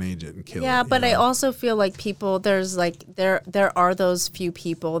a fucking agent and kill it. Yeah, but I also feel like people, there's like, there are those few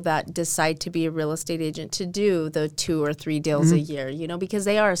people that decide to be a real estate agent to do the 2 or 3 deals a year, because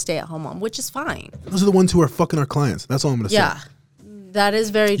they are a stay-at-home mom, which is fine. Those are the ones who are fucking our clients. That's all I'm going to say. Yeah, that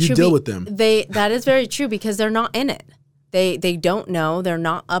is very true. You deal with them. That is very true because they're not in it. They don't know. They're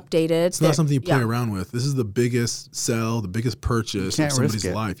not updated. It's not something you play around with. This is the biggest sell, the biggest purchase of somebody's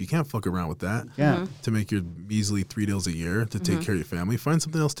life. You can't fuck around with that. Yeah. To make your measly 3 deals a year to take care of your family. Find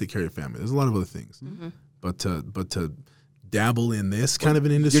something else to take care of your family. There's a lot of other things. But to dabble in this kind of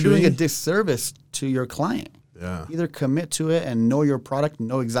an industry, you're doing a disservice to your client. Yeah. Either commit to it and know your product,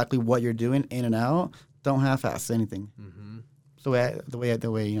 know exactly what you're doing in and out. Don't half-ass anything. So the way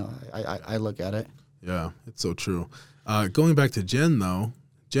I look at it. Yeah, it's so true. Going back to Jen, though,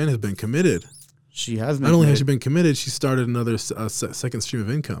 Jen has been committed. She has been. Not only has she been committed, she started another second stream of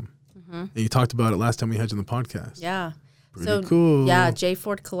income. And you talked about it last time we had you on the podcast. Yeah. Pretty cool. Yeah, J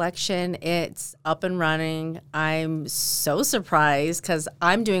Ford Collection, it's up and running. I'm so surprised because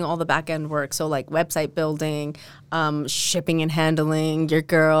I'm doing all the back end work. So like website building, shipping and handling, your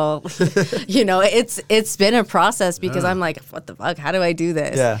girl. It's been a process because I'm like, what the fuck? How do I do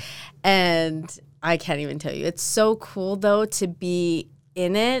this? Yeah. And I can't even tell you. It's so cool though to be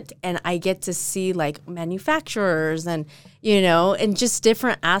in it, and I get to see like manufacturers and and just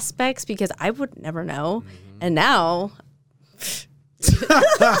different aspects because I would never know. And now Get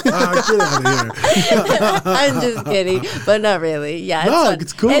out of here. I'm just kidding, but not really. Yeah,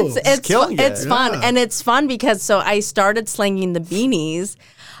 it's cool. It's fun, and it's fun because I started slinging the beanies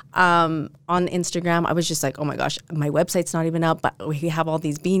on Instagram. I was just like, oh my gosh, my website's not even up, but we have all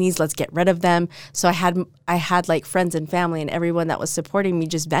these beanies. Let's get rid of them. So I had like friends and family and everyone that was supporting me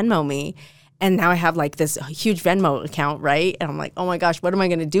just Venmo me. And now I have like this huge Venmo account, right? And I'm like, oh my gosh, what am I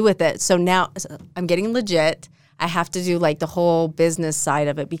going to do with it? So now I'm getting legit. I have to do like the whole business side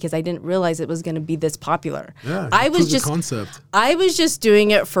of it because I didn't realize it was going to be this popular. Yeah, I was just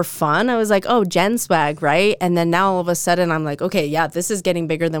doing it for fun. I was like, oh, Jen swag, right? And then now all of a sudden I'm like, okay, yeah, this is getting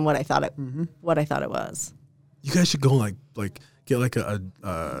bigger than what I thought it was. You guys should go like get like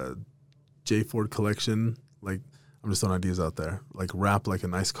a J Ford collection, like I'm just throwing ideas out there. Like wrap like a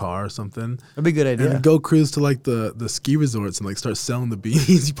nice car or something. That'd be a good idea. And go cruise to like the ski resorts and like start selling the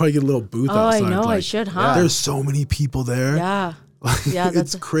beanies. You probably get a little booth outside. I know. Like, I should, huh? There's so many people there. Yeah. Like, Yeah,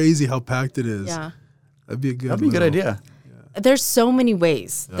 it's crazy how packed it is. Yeah. That'd be a good idea. There's so many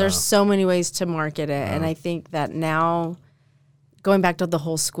ways. Yeah. There's so many ways to market it. And I think that now, going back to the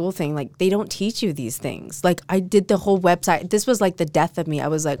whole school thing, like they don't teach you these things. Like I did the whole website. This was like the death of me. I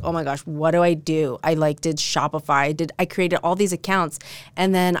was like, oh my gosh, what do I do? I like did Shopify. I created all these accounts.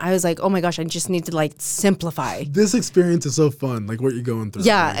 And then I was like, oh my gosh, I just need to like simplify. This experience is so fun, like what you're going through.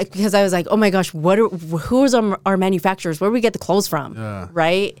 Yeah, like, because I was like, oh my gosh, who is our manufacturers? Where do we get the clothes from? Yeah.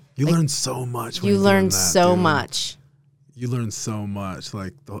 Right? You Like, learn so much. When you you're learn doing that, so dude. much. You learn so much,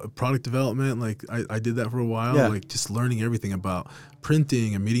 like the product development. Like I did that for a while, Yeah. like just learning everything about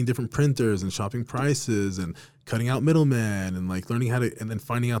printing and meeting different printers and shopping prices and cutting out middlemen and like learning how to, and then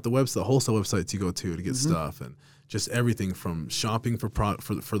finding out the wholesale websites you go to get stuff, and just everything from shopping for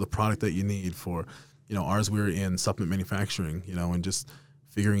the product that you need for, ours, we were in supplement manufacturing, and just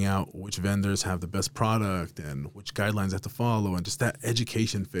figuring out which vendors have the best product and which guidelines you have to follow, and just that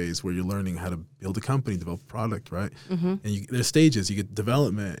education phase where you're learning how to build a company, develop a product, right? And there's stages. You get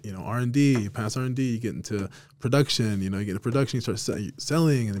development, R&D, you pass R&D, you get into production, you get into production, you start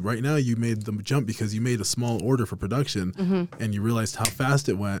selling, and right now you made the jump because you made a small order for production and you realized how fast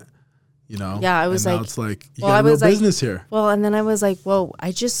it went, Yeah, I was and like, now it's like, you well, got I a real was like- business here. Well, and then I was like, whoa,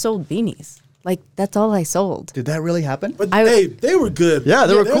 I just sold beanies. Like, that's all I sold. Did that really happen? But I- hey, they were good. Yeah,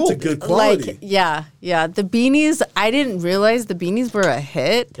 they were That's cool. a good quality. Like, yeah. The beanies, I didn't realize the beanies were a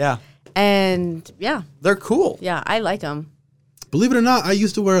hit. Yeah. And yeah, They're cool. I like them. Believe it or not, I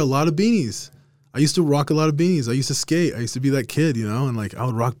used to wear a lot of beanies. I used to rock a lot of beanies. I used to skate. I used to be that kid, and like I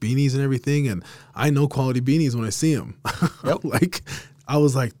would rock beanies and everything. And I know quality beanies when I see them. Yep. Like I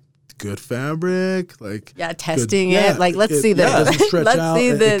was like, good fabric, like Yeah, testing it. Like, let's see this. It doesn't stretch Let's out. see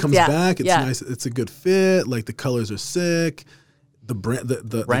It this. comes Yeah, back. It's yeah. nice. It's a good fit. Like the colors are sick. The brand,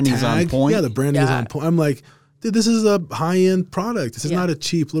 the Branding's on tag, point. Yeah, the branding is Yeah. on point. I'm like, dude, this is a high end product. This is Yeah. not a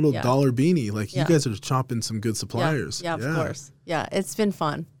cheap little Yeah. dollar beanie. Like Yeah. you guys are chopping some good suppliers. Yeah, of course. Yeah, it's been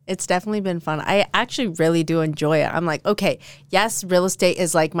fun. It's definitely been fun. I actually really do enjoy it. I'm like, okay, yes, real estate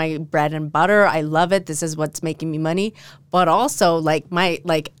is like my bread and butter. I love it. This is what's making me money. But also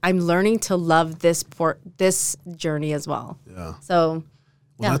I'm learning to love this journey as well. Yeah. So Well,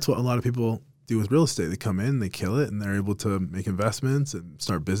 yeah. that's what a lot of people do with real estate. They come in, they kill it, and they're able to make investments and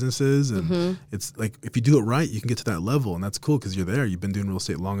start businesses. And Mm-hmm. it's like, if you do it right, you can get to that level. And that's cool because you're there. You've been doing real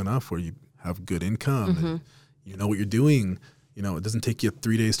estate long enough where you have good income Mm-hmm. and you know what you're doing. It doesn't take you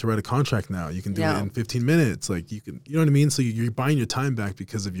 3 days to write a contract now. You can do Yeah. it in 15 minutes. Like you know what I mean? So you're buying your time back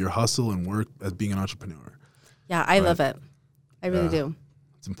because of your hustle and work as being an entrepreneur. yeah, I love it. I really do.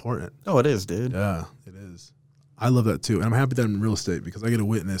 It's important. Oh, it is, dude. Yeah, it is. I love that too. And I'm happy that I'm in real estate because I get to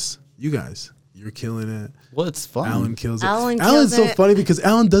witness you guys. You're killing it. Well, it's fun. Alan kills it. Alan Alan's kills so it. funny because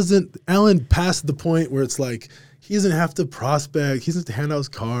Alan passed the point where it's like he doesn't have to prospect. He doesn't have to hand out his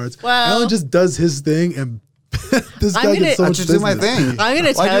cards. Well- Alan just does his thing, and this I'm guy gonna- gets so I much just do my business. thing. I'm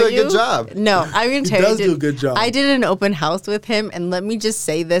gonna Well, I tell do you. a good job. No, I'm gonna tell you. does do a good job. I did an open house with him, and let me just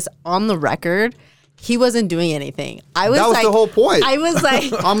say this on the record: he wasn't doing anything. I was That was like, the whole point. I was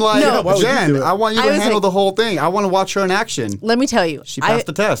like, I'm like, no. Why would you Jen, do it? I want you I to was handle like- the whole thing. I want to watch her in action. Let me tell you, She passed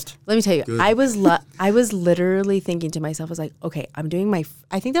the test. Let me tell you, Good. I was literally thinking to myself, I was like, okay, I'm doing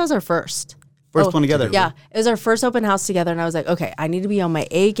I think that was our first. First one together. Yeah, it was our first open house together, and I was like, okay, I need to be on my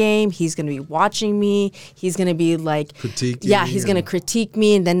A game. He's going to be watching me. He's going to be like, Critiquing yeah, he's going to critique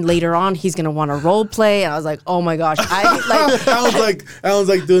me, and then later on, he's going to want to role play. And I was like, oh my gosh, Alan's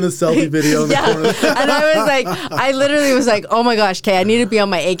like doing a selfie video in the yeah. corner. And I was like, I literally was like, oh my gosh, Kay, I need to be on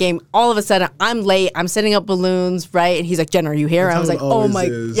my A game. All of a sudden, I'm late. I'm setting up balloons, right? And he's like, Jen, are you here? That's I was how like, it oh always my,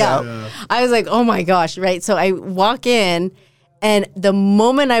 is. yeah. Yeah. I was like, oh my gosh, right? So I walk in, and the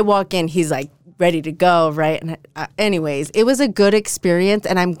moment I walk in, he's like, ready to go, right? And anyways, it was a good experience,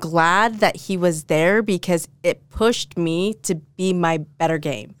 and I'm glad that he was there because it pushed me to be my better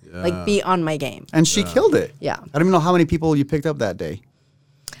game, like be on my game. And she killed it. Yeah. I don't even know how many people you picked up that day.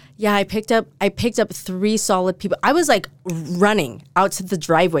 Yeah, I picked up 3 solid people. I was like running out to the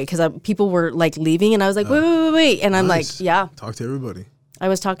driveway because people were like leaving, and I was like, wait, and I'm Nice. like, yeah, Talk to everybody. I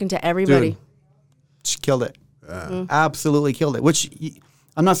was talking to everybody. Dude, she killed it. Absolutely killed it. Which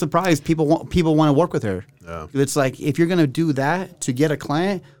I'm not surprised people want to work with her. Yeah. It's like if you're gonna do that to get a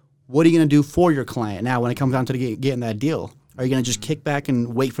client, what are you gonna do for your client? Now, when it comes down to getting that deal, are you gonna just kick back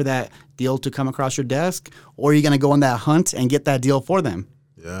and wait for that deal to come across your desk, or are you gonna go on that hunt and get that deal for them?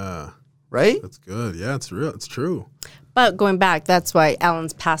 Yeah. right? That's good. Yeah, it's real. It's true. But going back, that's why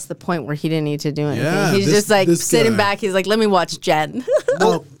Alan's past the point where he didn't need to do anything. Yeah, He's just like sitting back. He's like, let me watch Jen.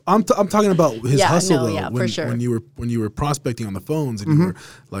 No, I'm talking about his hustle though. Yeah, for sure. When you were prospecting on the phones and you were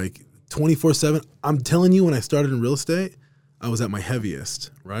like 24/7. I'm telling you, when I started in real estate, I was at my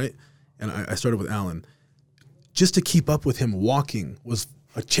heaviest, right? And I started with Alan. Just to keep up with him walking was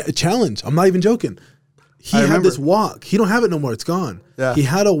a challenge. I'm not even joking. He had this walk. He don't have it no more. It's gone. Yeah. He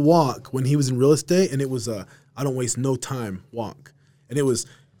had a walk when he was in real estate, and it was a I don't waste no time walk. And it was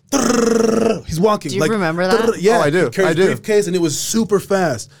he's walking. Do you remember that? Yeah, I do. He carries a briefcase, and it was super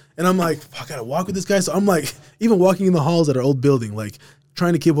fast. And I'm like, I gotta walk with this guy. So I'm like, even walking in the halls at our old building, like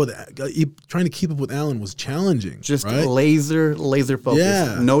trying to keep up with Alan was challenging. Just right? laser focus.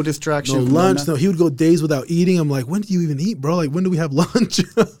 Yeah. No distraction. No lunch. No, he would go days without eating. I'm like, when do you even eat, bro? Like, when do we have lunch?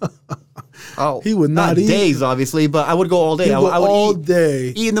 He would not eat. Days, obviously, but I would go all day. He would I would all eat, day.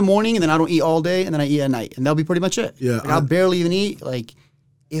 Eat in the morning, and then I don't eat all day, and then I eat at night, and that'll be pretty much it. Yeah, Like, I'll barely even eat. Like,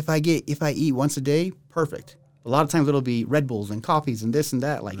 if I eat once a day, perfect. A lot of times it'll be Red Bulls and coffees and this and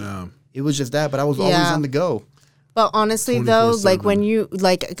that. Like, it was just that, but I was always on the go. But honestly, though, like when you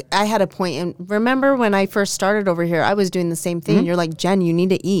I had a point, and remember when I first started over here, I was doing the same thing. You're like, Jen, you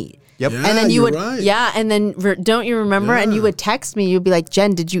need to eat. Yep. Yeah, And then you would, right. and then don't you remember? And you would text me. You'd be like,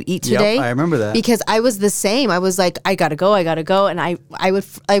 Jen, did you eat today? Yep, I remember that. Because I was the same. I was like, I gotta go, and I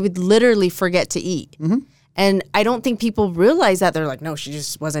would literally forget to eat. And I don't think people realize that. They're like, no, she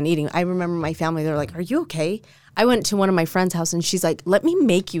just wasn't eating. I remember my family. They're like, are you okay? I went to one of my friend's house, and she's like, let me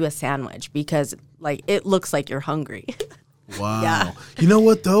make you a sandwich because like it looks like you're hungry. Wow. Yeah. You know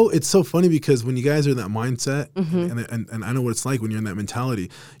what though? It's so funny because when you guys are in that mindset, and I know what it's like when you're in that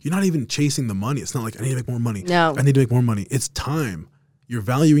mentality, you're not even chasing the money. It's not like I need to make more money. No. I need to make more money. It's time. You're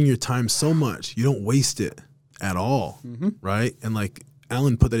valuing your time so much. You don't waste it at all. Right? And like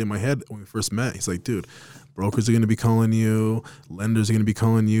Alan put that in my head when we first met. He's like, dude, brokers are going to be calling you. Lenders are going to be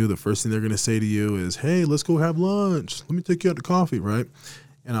calling you. The first thing they're going to say to you is, hey, let's go have lunch. Let me take you out to coffee, right?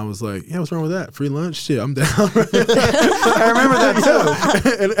 And I was like, yeah, what's wrong with that? Free lunch? Shit, I'm down. I remember that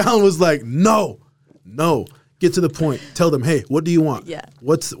too. And Alan was like, no, get to the point. Tell them, hey, what do you want? Yeah.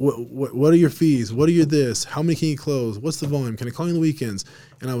 What are your fees? What are your this? How many can you close? What's the volume? Can I call you on the weekends?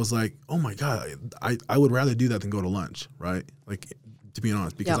 And I was like, oh my God, I would rather do that than go to lunch, right? Like, to be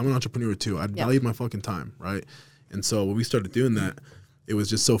honest, because I'm an entrepreneur too. I valued my fucking time, right? And so when we started doing that, it was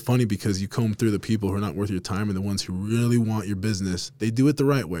just so funny because you comb through the people who are not worth your time and the ones who really want your business. They do it the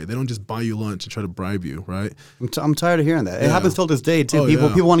right way. They don't just buy you lunch and try to bribe you, right? I'm tired of hearing that. It happens till this day too.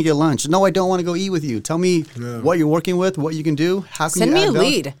 People want to get lunch. No, I don't want to go eat with you. Tell me what you're working with, what you can do. How can Send you me a add value?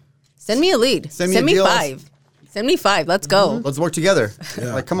 lead. Send me a lead. Send Send me me deals. 5. Send me 5. Let's go. Let's work together.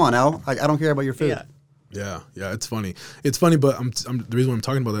 Like, come on, Al. I don't care about your food. Yeah. Yeah, it's funny. It's funny, but the reason why I'm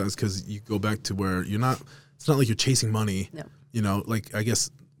talking about that is because you go back to where you're not. It's not like you're chasing money. No. You know, like I guess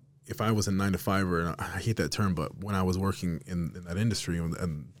if I was a 9-to-5er, and I hate that term, but when I was working in that industry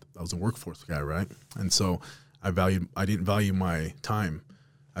and I was a workforce guy, right? And so I didn't value my time.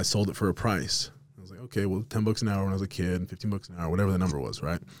 I sold it for a price. I was like, okay, well, $10 an hour when I was a kid, $15 an hour, whatever the number was,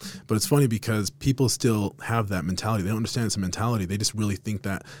 right? But it's funny because people still have that mentality. They don't understand it's a mentality. They just really think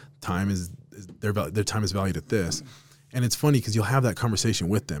that time their time is valued at this. And it's funny because you'll have that conversation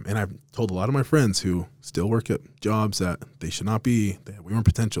with them. And I've told a lot of my friends who still work at jobs that they should not be, they have way more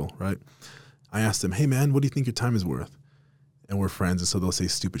potential, right? I asked them, hey man, what do you think your time is worth? And we're friends, and so they'll say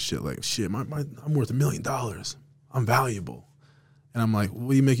stupid shit like, shit, I'm worth $1 million. I'm valuable. And I'm like,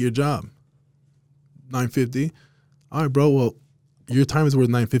 what do you make your job? $950. All right, bro, well, your time is worth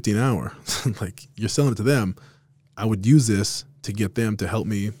 $950 an hour. Like, you're selling it to them. I would use this to get them to help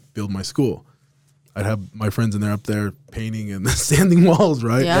me build my school. I'd have my friends in there up there painting and sanding walls,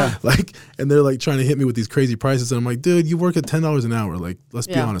 right? Yeah. Like, and they're like trying to hit me with these crazy prices. And I'm like, dude, you work at $10 an hour. Like, let's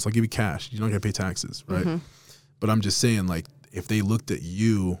be honest. I'll give you cash. You're not going to pay taxes, right? But I'm just saying, like, if they looked at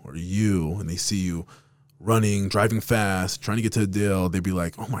you and they see you running, driving fast, trying to get to a deal, they'd be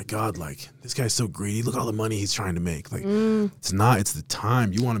like, oh my God, like, this guy's so greedy. Look at all the money he's trying to make. Like, it's not, it's the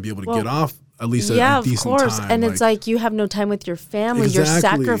time. You want to be able to get off at least a decent of course. time. And it's like you have no time with your family. You're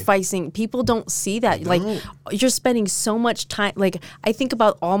Exactly. sacrificing. People don't see that. Like, you're spending so much time. Like, I think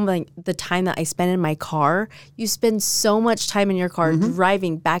about all the time that I spend in my car. You spend so much time in your car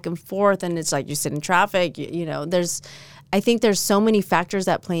driving back and forth, and it's like you sit in traffic. You know, I think there's so many factors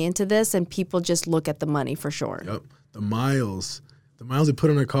that play into this, and people just look at the money for sure. Yep. The miles we put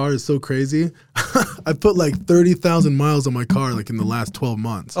on our car is so crazy. I put like 30,000 miles on my car like in the last 12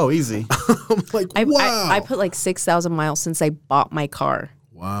 months. Oh, easy. I'm like, wow. I put like 6,000 miles since I bought my car.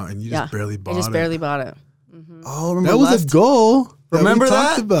 Wow, and you just barely bought it. I just barely bought it. Oh, remember That was a goal. Remember we that?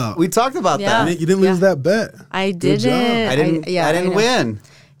 talked about. We talked about Yeah. that. You didn't lose that bet. I Good didn't. job. I didn't. I didn't know. win.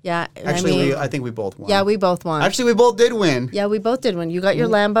 Yeah. Actually, I think we both won. yeah, we both won. Actually, we both did win, yeah, we both did win. You got your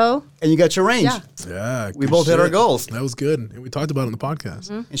Lambo. and you got your range. Yeah. Yeah, We good both hit our shit. goals. That was good, and we talked about it on the podcast.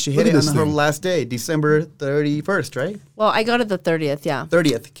 And she Look hit at it on this her thing. last day, December 31st, right? Well, I got it the 30th. Yeah.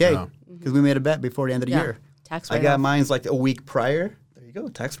 30th. Okay, Wow. because we made a bet before the end of the Yeah. year. Tax I write got off. mine's like a week prior. There you go,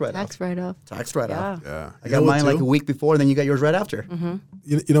 tax write off. Tax write off. Tax write Yeah. off. Yeah, I got mine like a week before, then you got yours right after.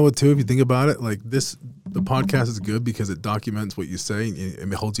 You know what, too? If you think about it, like this, the podcast is good because it documents what you say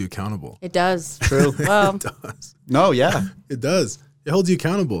and it holds you accountable. It does. True. Well, It does. No, yeah, It does. It holds you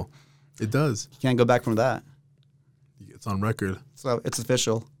accountable. It does. you can't go back from that. It's on record. So it's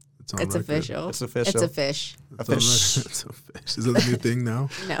official. It's on it's record. official. It's official. It's a fish. A It's on fish. record. It's a fish. Is that the new thing now?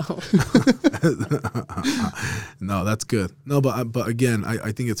 No. No, that's good. No, but again,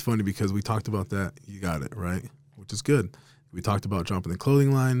 I think it's funny because we talked about that. You got it, right? Which is good. We talked about dropping the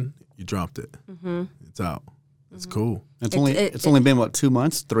clothing line. You dropped it. Mm-hmm. It's out. It's cool. It's It- only been what, 2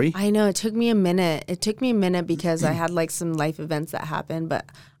 months, 3? I know. It took me a minute. It took me a minute because I had like some life events that happened. But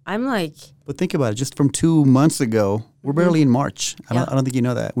I'm like, But think about it. Just from 2 months ago, we're barely in March. I don't think you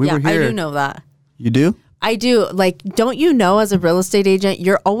know that. We yeah, were here. I do know that. You do? I do. Like, don't you know, as a real estate agent,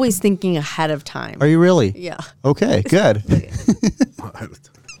 you're always thinking ahead of time. Are you really? Yeah. Okay, good.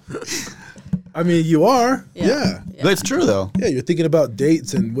 I mean, you are. Yeah. Yeah. But it's true though. Yeah, you're thinking about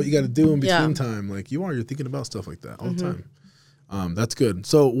dates and what you got to do in between Yeah. time. Like you are. You're thinking about stuff like that all the time. That's good.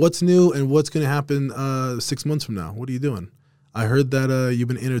 So what's new and what's going to happen 6 months from now? What are you doing? I heard that you've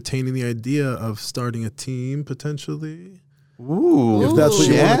been entertaining the idea of starting a team potentially. Ooh. If that's what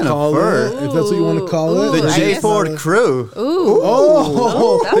you want to call it. If that's what you want to call Ooh, it. The I J guess- Ford crew. Ooh.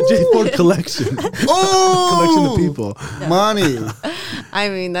 Oh, the J Ford collection. Oh, Collection of people. money. I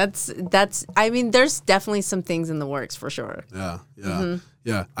mean, I mean, there's definitely some things in the works for sure. Yeah, yeah, Mm-hmm.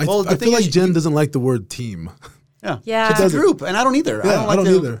 yeah. Well, the I thing feel like is Jen doesn't like the word team. Yeah. Yeah. It's a doesn't. group, and I don't either. Yeah, I don't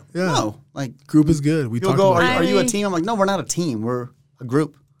to- either. Yeah. No. Like, Group is good. We people talk go, about are you a mean- team? I'm like, no, we're not a team. We're a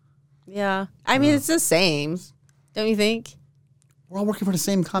group. Yeah. I mean, it's the same. Don't you think? We're all working for the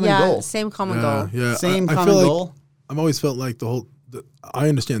same common Yeah. goal. Same common yeah, goal. yeah. Same I common feel goal. like I've always felt like I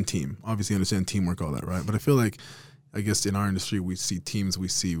understand team. Obviously, I understand teamwork, all that, right? But I feel like, I guess in our industry, we see teams. We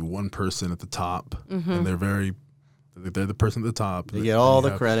see one person at the top, and they're the person at the top. They get all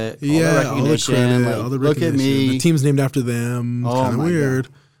the credit, all the Yeah, all the recognition. credit, like, all the look at recognition. me. The team's named after them. Oh Kind of my weird,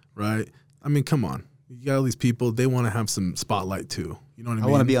 right? I mean, come on. You got all these people. They want to have some spotlight too. You know what I mean?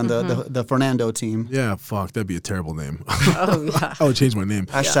 I want to be on the Fernando team. Yeah, fuck. That'd be a terrible name. Oh, yeah. I would change my name.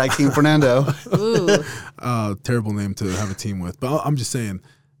 Hashtag Team Fernando. Ooh. Terrible name to have a team with. But I'm just saying,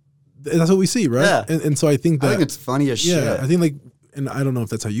 that's what we see, right? Yeah. And so I think that. I think it's funny as yeah, shit. I think like, and I don't know if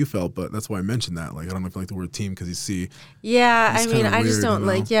that's how you felt, but that's why I mentioned that. Like, I don't know if you like the word team because you see, Yeah, It's I mean, kinda I just weird, don't you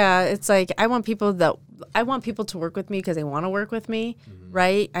know? like. Yeah, it's like I want people to work with me because they want to work with me, Mm-hmm.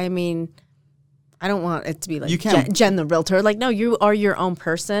 right? I mean, I don't want it to be like You can't- Jen the realtor. Like, no, you are your own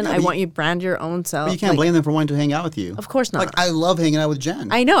person. Yeah, I but want you to brand your own self. But you can't Like, blame them for wanting to hang out with you. Of course not. Like, I love hanging out with Jen.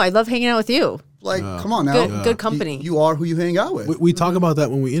 I know. I love hanging out with you. Like, come on now. Good company. You are who you hang out with. we talk about that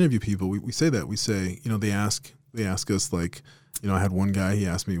when we interview people. We say that. We say, you know, they ask us, like, you know, I had one guy, he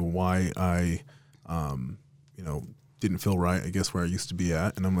asked me why I, you know, didn't feel right, I guess, where I used to be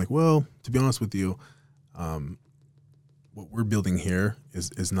at. And I'm like, well, to be honest with you, what we're building here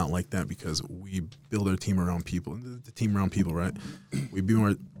is not like that because we build our team around people. The team around people, right? We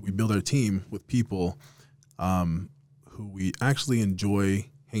build our team with people who we actually enjoy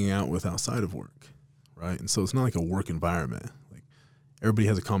hanging out with outside of work, right? And so it's not like a work environment. Like everybody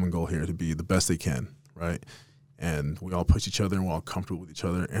has a common goal here to be the best they can, right? And we all push each other and we're all comfortable with each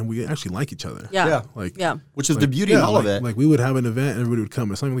other and we actually like each other. Yeah. Yeah. Like, Yeah. Which is the beauty in all of it. Like we would have an event and everybody would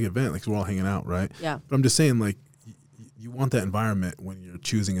come. It's not even like an event, like we're all hanging out, right? Yeah. But I'm just saying, like, you want that environment when you're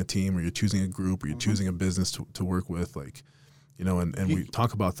choosing a team or you're choosing a group or you're choosing a business to work with, like, you know, and we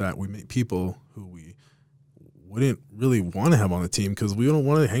talk about that. We meet people who we wouldn't really want to have on the team because we don't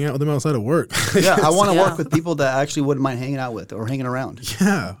want to hang out with them outside of work. Yeah, I want to Yeah. work with people that actually wouldn't mind hanging out with or hanging around.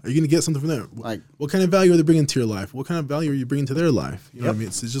 Yeah. Are you going to get something from there? Like- what kind of value are they bringing to your life? What kind of value are you bringing to their life? You know what I mean?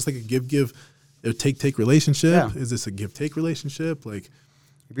 It's just like a give, a take relationship. Yeah. Is this a give-take relationship? Like,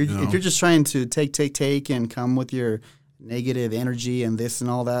 If you're just trying to take and come with your negative energy and this and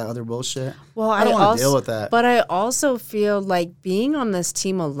all that other bullshit, Well, I don't want to deal with that. But I also feel like being on this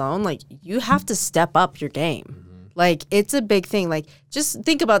team alone, like you have to step up your game. Mm-hmm. Like it's a big thing. Like just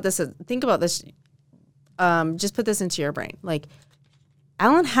think about this. Just put this into your brain. Like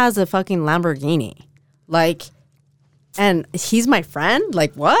Alan has a fucking Lamborghini. Like and he's my friend.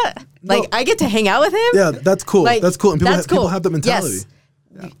 Like what? Like I get to hang out with him. Yeah, that's cool. Like, that's cool. And people, that's people cool. have that mentality.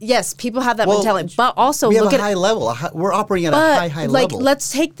 Yes, people have that Well, mentality, but also we have look a at high level. We're operating at a high like, level. let's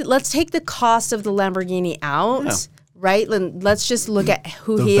take the cost of the Lamborghini out, Yeah. right? Let's just look at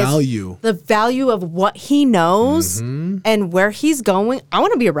who The he value. is, the value of what he knows, and where he's going. I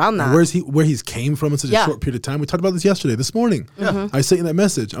want to be around that. Where he's came from in such a short period of time. We talked about this this morning. I sent you that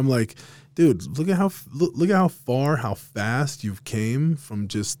message. I'm like, dude, look at how far, how fast you've came from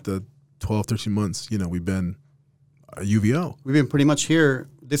just the 12, 13 months. We've been UVO. We've been pretty much here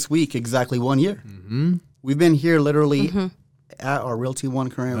this week exactly 1 year. We've been here literally at our Realty One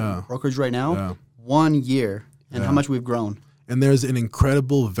current brokerage right now 1 year, and how much we've grown. And there's an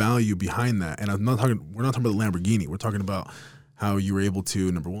incredible value behind that. And we're not talking about the Lamborghini. We're talking about how you were able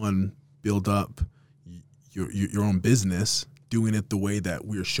to, number one, build up your own business, doing it the way that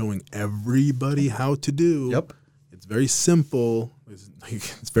we're showing everybody how to do. Yep. It's very simple.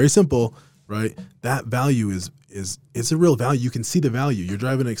 It's very simple, right? That value is a real value. You can see the value. You're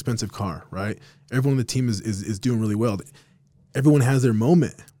driving an expensive car, right? Everyone on the team is doing really well. Everyone has their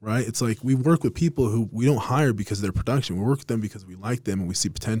moment, right? It's like we work with people who we don't hire because of their production. We work with them because we like them and we see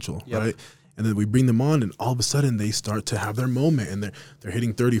potential, right? And then we bring them on, and all of a sudden they start to have their moment, and they're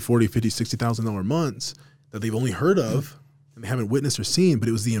hitting $30,000, $40,000, $50,000, $60,000 months that they've only heard of and they haven't witnessed or seen, but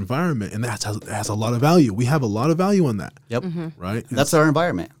it was the environment, and that has a lot of value. We have a lot of value on that. Yep. Right? That's our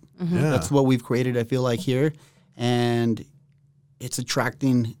environment. Yeah. That's what we've created, I feel like, here. And it's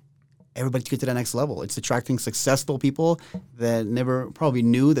attracting everybody to get to that next level. It's attracting successful people that never probably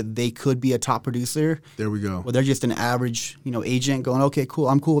knew that they could be a top producer. There we go. Well, they're just an average, agent going, okay, cool,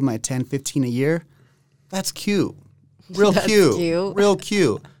 I'm cool with my 10, 15 a year. That's cute. Real cute. Real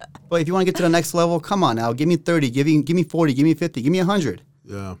cute. But if you want to get to the next level, come on now. Give me 30, give me 40, give me 50, give me 100.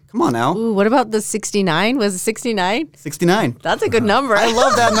 Yeah. Come on now. Ooh, what about the 69? Was it 69? 69. That's a good number. I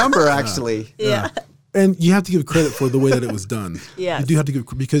love that number, actually. Yeah. And you have to give credit for the way that it was done. Yes. You do have to give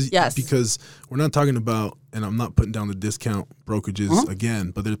because Yes. we're not talking about, and I'm not putting down the discount brokerages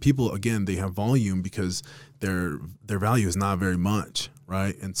again, but there are people, again, they have volume because their value is not very much,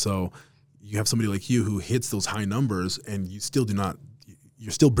 right? And so you have somebody like you who hits those high numbers, and you still do not,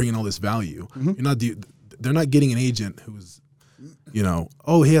 you're still bringing all this value. You're not, they're not getting an agent who's,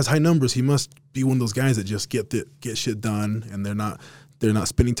 oh, he has high numbers, he must be one of those guys that just get shit done, and they're not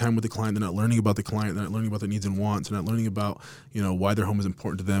spending time with the client. They're not learning about the client. They're not learning about their needs and wants. They're not learning about, why their home is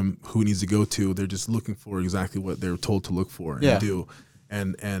important to them, who it needs to go to. They're just looking for exactly what they're told to look for and do.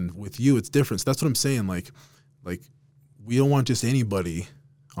 And with you, it's different. So that's what I'm saying. Like we don't want just anybody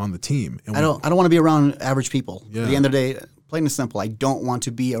on the team. And I don't want to be around average people. Yeah. At the end of the day, plain and simple, I don't want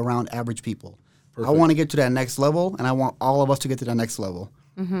to be around average people. Perfect. I want to get to that next level, and I want all of us to get to that next level.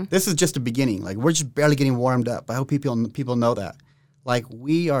 This is just the beginning. Like, we're just barely getting warmed up. I hope people know that. Like,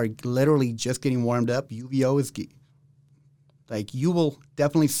 we are literally just getting warmed up. UVO is like, you will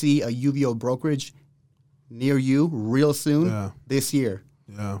definitely see a UVO brokerage near you real soon this year.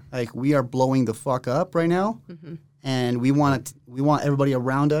 Yeah. Like, we are blowing the fuck up right now, and we want everybody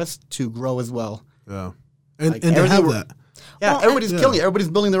around us to grow as well. Yeah. And Like, to have everything that. Yeah, Well, everybody's killing it. Everybody's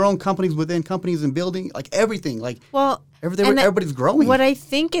building their own companies within companies and building, like, everything. Like, everybody's growing. What I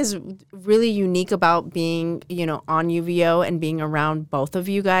think is really unique about being, on UVO and being around both of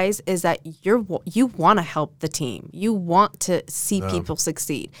you guys is that you want to help the team. You want to see people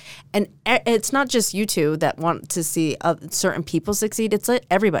succeed. And it's not just you two that want to see certain people succeed. It's like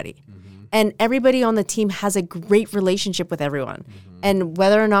everybody. And everybody on the team has a great relationship with everyone. And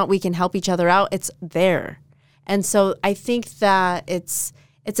whether or not we can help each other out, it's there. And so I think that it's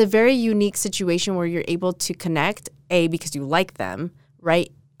a very unique situation where you're able to connect, because you like them,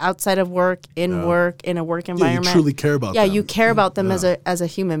 right? Outside of work, in work, in a work environment. You truly care about them. Yeah, you care about them as a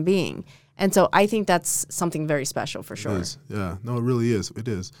human being. And so I think that's something very special for sure. It is. Yeah. No, it really is. It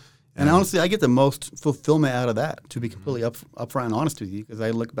is. and honestly, I get the most fulfillment out of that, to be completely upfront and honest with you, because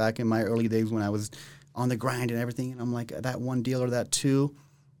I look back in my early days when I was on the grind and everything, and I'm like, that one deal or that two,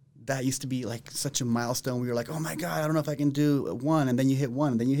 that used to be like such a milestone. We were like, oh my God, I don't know if I can do one. And then you hit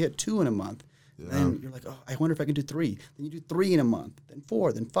one, and then you hit two in a month. Yeah. Then you're like, oh, I wonder if I can do three. Then you do 3 in a month, then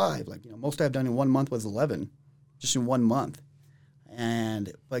 4, then 5. Like, most I've done in 1 month was 11, just in 1 month.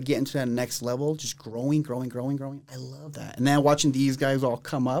 But getting to that next level, just growing. I love that. And now watching these guys all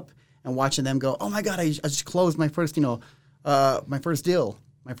come up and watching them go, oh my God, I just closed my first, my first deal,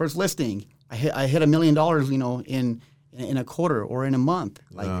 my first listing. I hit $1 million, in a quarter or in a month.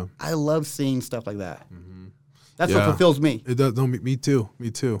 Like, I love seeing stuff like that. Mm-hmm. That's what fulfills me. It does. No, me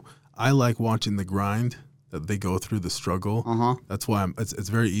too. I like watching the grind that they go through, the struggle. That's why it's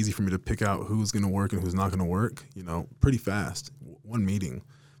very easy for me to pick out who's going to work and who's not going to work, pretty fast, one meeting,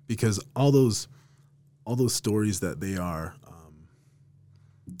 because all those stories that they are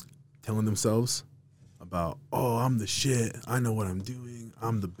telling themselves about, oh, I'm the shit, I know what I'm doing,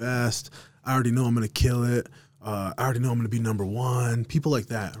 I'm the best, I already know I'm going to kill it, I already know I'm going to be number one, people like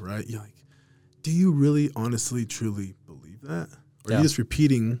that, right? You're like, do you really honestly, truly believe that? Or are you just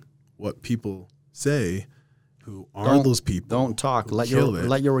repeating what people say who are those people? Don't talk. Let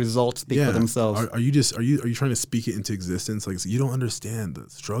your results speak for themselves. Are you trying to speak it into existence? Like, so you don't understand the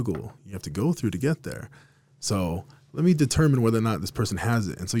struggle you have to go through to get there. So let me determine whether or not this person has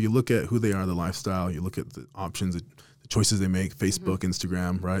it. And so you look at who they are, the lifestyle, you look at the options, the choices they make, Facebook,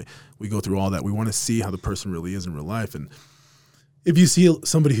 Instagram, right? We go through all that. We want to see how the person really is in real life. And if you see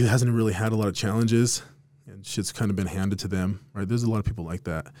somebody who hasn't really had a lot of challenges and shit's kind of been handed to them, right? There's a lot of people like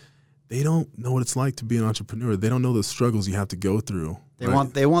that. They don't know what it's like to be an entrepreneur. They don't know the struggles you have to go through. They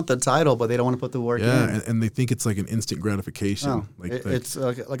want the title, but they don't want to put the work in. Yeah, and they think it's like an instant gratification. No, it's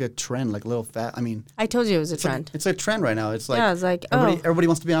like a trend, like a little fat. I mean, I told you it was a trend. It's a trend right now. It's like, everybody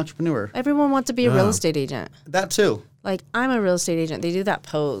wants to be an entrepreneur. Everyone wants to be a real estate agent. That too. Like, I'm a real estate agent. They do that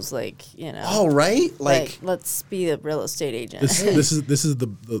pose, like, Oh, right? Like let's be a real estate agent. This is the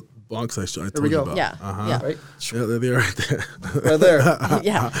box I told you about. Yeah. Uh-huh. Right? Yeah, they're right there. Right there.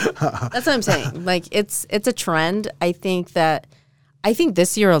 Yeah. That's what I'm saying. Like, it's a trend. I think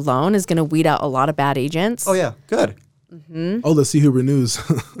this year alone is going to weed out a lot of bad agents. Oh, yeah. Good. Mm-hmm. Oh, let's see who renews.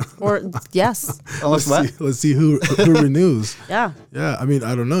 Or, yes. Let's see who renews. Yeah. Yeah. I mean,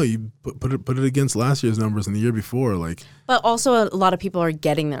 I don't know. You put it against last year's numbers and the year before. Like, but also a lot of people are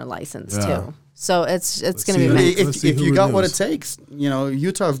getting their license too. So it's going to be mixed. If you got what it takes,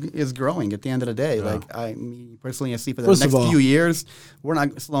 Utah is growing at the end of the day. Yeah. Like, I personally, I see for the next few years, we're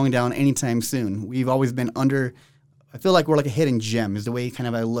not slowing down anytime soon. We've always been I feel like we're like a hidden gem is the way kind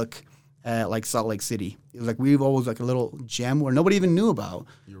of I look at like Salt Lake City. It was like we've always like a little gem where nobody even knew about.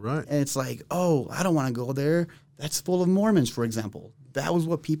 You're right. And it's like, oh, I don't want to go there. That's full of Mormons, for example. That was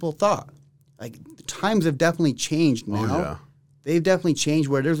what people thought. Like, the times have definitely changed now. Oh, yeah. They've definitely changed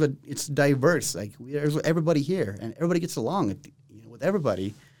where it's diverse. Like, there's everybody here, and everybody gets along with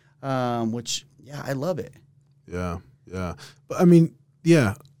everybody, which, I love it. Yeah, yeah. But I mean,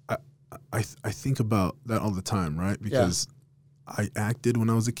 yeah, I think about that all the time, right? Because I acted when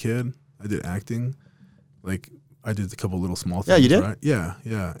I was a kid. I did acting. Like, I did a couple little small things. Yeah, you did? Right?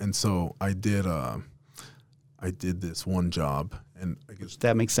 Yeah. And so I did this one job. And I guess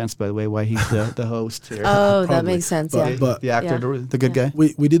that makes sense, by the way, why he's the host here. Oh, that makes sense, but the actor, the good guy.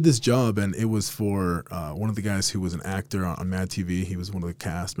 We did this job, and it was for one of the guys who was an actor on Mad TV. He was one of the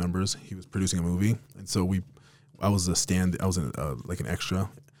cast members. He was producing a movie. And so I was like an extra.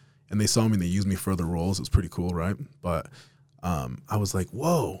 And they saw me and they used me for other roles. It was pretty cool, right? But I was like,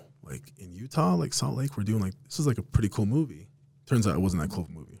 whoa, like in Utah, like Salt Lake, we're doing this is like a pretty cool movie. Turns out it wasn't that cool of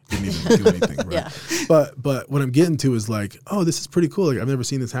a movie. Didn't even do anything, right? Yeah. But what I'm getting to is like, oh, this is pretty cool. Like, I've never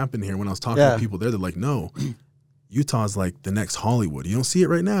seen this happen here. When I was talking to people there, they're like, no, Utah's like the next Hollywood. You don't see it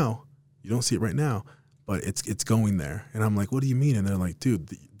right now. But it's going there. And I'm like, what do you mean? And they're like, dude,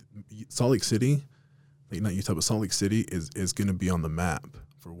 Salt Lake City, like not Utah, but Salt Lake City is going to be on the map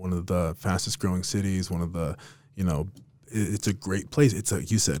for one of the fastest growing cities, one of the, it's a great place. It's like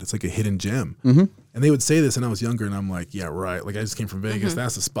you said, it's like a hidden gem. Mm-hmm. And they would say this, and I was younger, and I'm like, yeah, right. Like, I just came from Vegas.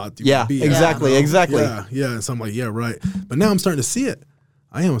 That's the spot to be. Exactly. Yeah. So I'm like, yeah, right. But now I'm starting to see it.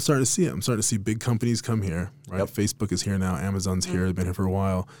 I'm starting to see it. I'm starting to see big companies come here, right? Yep. Facebook is here now. Amazon's here. They've been here for a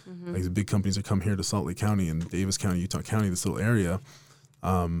while. Like, the big companies are come here to Salt Lake County and Davis County, Utah County, this little area.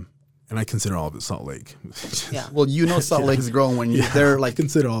 And I consider all of it Salt Lake. Yeah. Well, Salt Lake is growing when they're like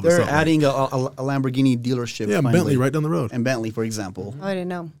consider all of they're it Salt adding a Lamborghini dealership. Yeah, finally. Bentley right down the road. And Bentley, for example. Oh, I didn't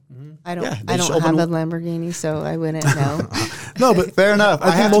know. I don't. Yeah, I don't have a Lamborghini, so I wouldn't know. No, but fair enough.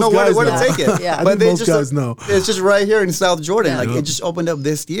 I have to know where to take it. Yeah. I think most guys know. It's just right here in South Jordan. Like, it just opened up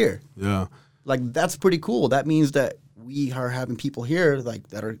this year. Yeah. Like, that's pretty cool. That means that we are having people here like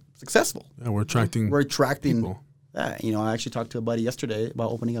that are successful. Yeah, we're attracting people. That. I actually talked to a buddy yesterday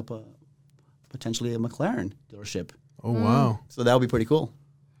about opening up potentially a McLaren dealership. Oh, wow. So that would be pretty cool.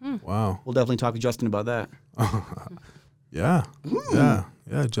 Wow. We'll definitely talk to Justin about that. Yeah,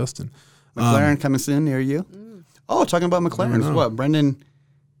 Justin. McLaren coming soon near you. Oh, talking about McLaren. What, Brendan?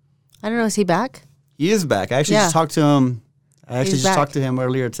 I don't know. Is he back? He is back. I actually just talked to him. Talked to him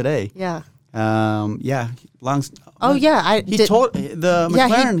earlier today. Yeah. Long. Oh yeah,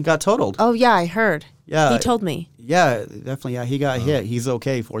 McLaren got totaled. Oh yeah, I heard. Yeah, he told me. Yeah, definitely. Yeah, he got hit. He's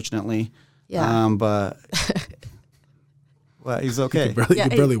okay, fortunately. Yeah. But Well, he's okay. He could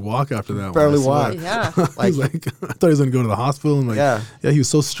barely walk after that. Barely one, I walk. swear. Yeah. I was like, I thought he was gonna go to the hospital, and like, Yeah. he was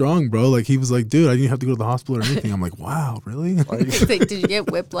so strong, bro. Like, he was like, dude, I didn't have to go to the hospital or anything. I'm like, wow, really? It's like, did you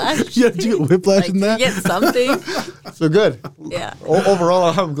get whiplash? Yeah, did you get whiplash Like, in that? did you get something? So good. Yeah.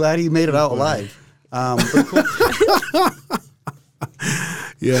 Overall, I'm glad he made it out alive. But cool.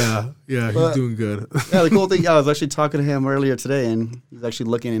 Yeah, he's doing good. Yeah, the cool thing, I was actually talking to him earlier today, and he's actually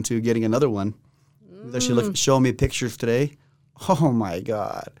looking into getting another one. He's actually showing me pictures today. Oh my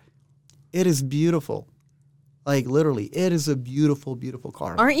God. It is beautiful. Like, literally, it is a beautiful, beautiful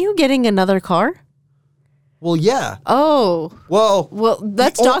car. Aren't you getting another car? Well, yeah. Oh. Well,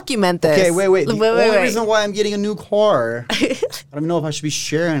 let's document this. okay, wait. The only wait. reason why I'm getting a new car, I don't know if I should be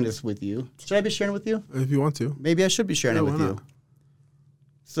sharing this with you. Should I be sharing it with you? If you want to. Maybe I should be sharing it with why you. not?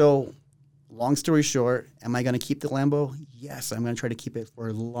 So, long story short, am I going to keep the Lambo? Yes, I'm going to try to keep it for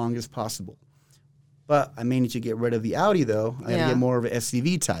as long as possible. But I may need to get rid of the Audi, though. I got to Yeah. get more of an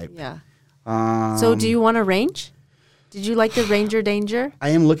SUV type. Yeah. So do you want a Range? Did you like the Ranger Danger? I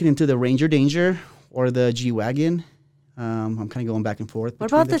am looking into the Ranger Danger or the G-Wagon. I'm kind of going back and forth. What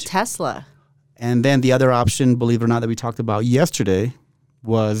between about the two. Tesla? And then the other option, believe it or not, that we talked about yesterday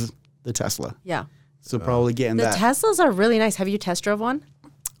was the Tesla. Yeah. So probably getting The that. Teslas are really nice. Have you test drove one?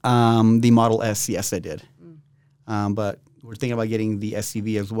 The Model S, yes, I did. But we're thinking about getting the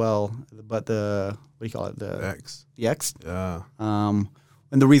SUV as well. But the, what do you call it? The X. The X. Yeah.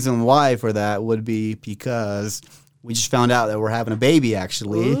 And the reason why for that would be because we just found out that we're having a baby,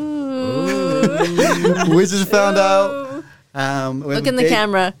 actually. We just found out. Look in the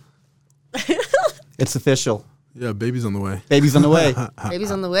camera. It's official. Yeah, baby's on the way. Baby's on the way.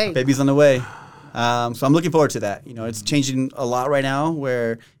 Baby's on the way. Baby's on the way. So I'm looking forward to that. You know, it's changing a lot right now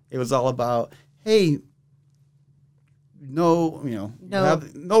where it was all about, hey, no you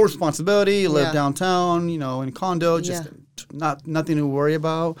have no responsibility, you live Yeah. downtown, in a condo, just nothing to worry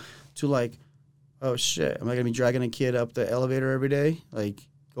about, to like, oh shit, am I gonna be dragging a kid up the elevator every day? Like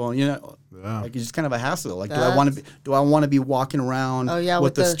going, Yeah. like it's just kind of a hassle. Like, do I want to be walking around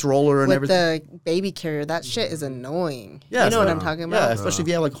with the stroller and with everything? the baby carrier? That shit is annoying. Yeah, you know what so- I'm talking Yeah, about? especially if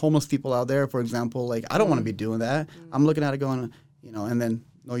you have like homeless people out there, for example. Like, I don't want to be doing that. I'm looking at it going, and then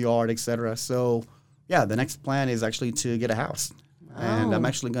no yard, etc. So, yeah, the next plan is actually to get a house, and I'm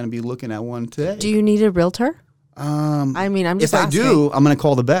actually going to be looking at one today. Do you need a realtor? I mean, I'm just if asking. I do, I'm going to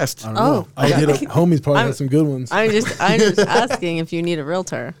call the best. I don't know. I'll get it. Homies probably had some good ones. I'm just asking if you need a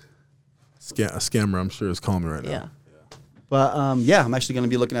realtor. A scammer, I'm sure, is calling me right now. Yeah. But I'm actually going to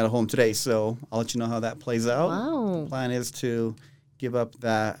be looking at a home today, so I'll let you know how that plays out. Wow. The plan is to give up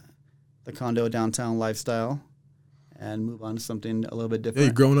the condo downtown lifestyle and move on to something a little bit Yeah, different.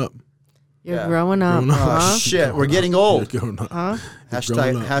 you're growing up. You're growing up, Growing up. huh? Oh, shit, we're getting old. You're growing up. Huh?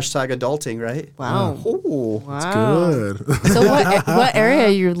 growing up. Hashtag adulting, right? Wow. Oh, Wow. Good. So what area are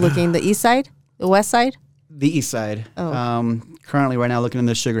you looking? The east side? The west side? the east side. Oh. Currently, right now, looking in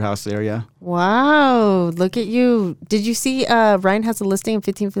the Sugar House area. Wow. Look at you. Did you see Ryan has a listing of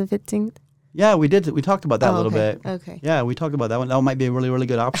 15 for the 15th? Yeah, we did. We talked about that a little okay. bit. Okay. Yeah, we talked about that one. That might be a really, really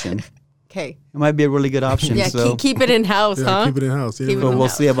good option. Okay. It might be a really good option. Yeah, so keep it in house, Yeah, huh? keep it in house. Keep it but in we'll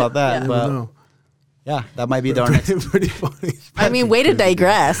house. see about that. Yeah. But No. yeah, that might be our next. Pretty funny. I mean, way to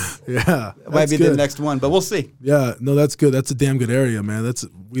digress. Yeah, Might that's be good. the next one, but we'll see. Yeah, no, that's good. That's a damn good area, man.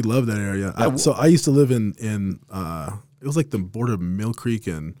 We love that area. So I used to live in it was like the border of Mill Creek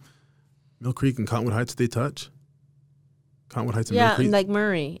and Cottonwood Heights. They touch Cottonwood Heights and Mill Yeah, Creek. like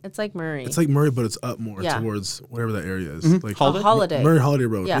Murray. It's like Murray. It's like Murray, but it's up more Yeah. towards whatever that area is. Like Holiday. Murray Holiday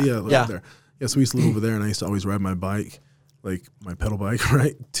Road. Yeah. Yeah, Yeah. up there. Yeah, so we used to live over there, and I used to always ride my bike, like my pedal bike,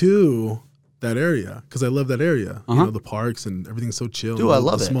 right to that area because I love that area. You know, the parks and everything's so chill. Dude, and I the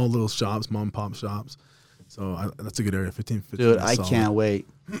love it. Small little shops, mom and pop shops. So that's a good area. 15. Dude, is I solid. can't wait.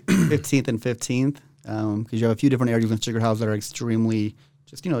 15th and 15th, because you have a few different areas in Sugar House that are extremely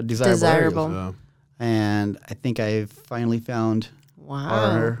just desirable. Desirable. areas. And I think I've finally found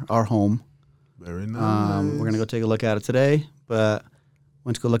Wow. our home. Very nice. We're gonna go take a look at it today, but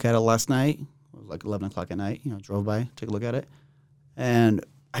went to go look at it last night. It was like 11 o'clock at night. Drove by, take a look at it, and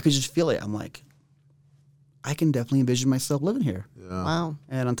I could just feel it. I'm like, I can definitely envision myself living here. Yeah. Wow.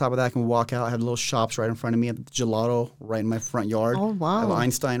 And on top of that, I can walk out. I have little shops right in front of me. I have the Gelato right in my front yard. Oh, wow. I have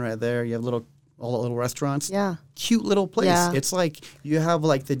Einstein right there. You have all the little restaurants. Yeah. Cute little place. Yeah. It's like you have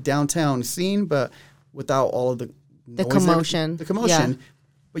like the downtown scene, but without all of the noise and commotion. The commotion. Yeah.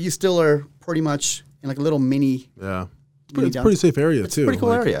 But you still are pretty much in like a little mini. Yeah. mini It's a pretty safe area It's too. a pretty cool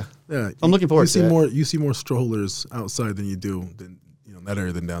Like, area. Yeah. I'm looking forward you see to it. You see more strollers outside than you do in that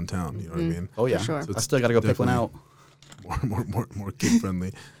area than downtown. You know what I mean? Oh yeah. sure. So I it's still got to go pick one out. definitely more kid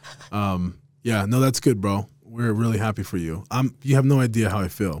friendly. Yeah, no, that's good, bro. we're really happy for you. You have no idea how I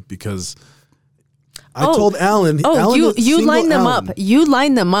feel because I told Alan. Oh, Alan you lined them up. You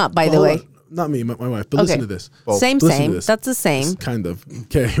lined them up, by the way. Not me, my wife. But listen to this. Same. This. That's the same. Kind of.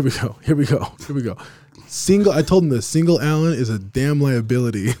 Okay, here we go. Single. I told him this. Single Alan is a damn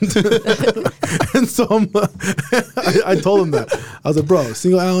liability. And so I told him that. I was like, bro,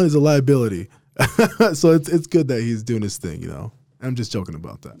 single Alan is a liability. So it's good that he's doing his thing, you know. I'm just joking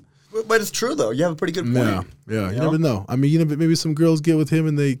about that. But it's true, though. You have a pretty good point. Yeah. You never know. I mean, maybe some girls get with him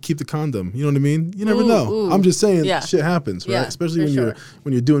and they keep the condom. You know what I mean? You never know. I'm just saying, shit happens, right? Yeah, especially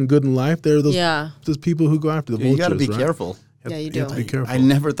when you're doing good in life. There are those people who go after the vultures. You got to be right? careful. You do. You have to be careful. I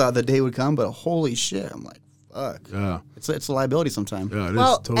never thought the day would come, but holy shit, I'm like, fuck. Yeah. It's a liability sometimes. Yeah, it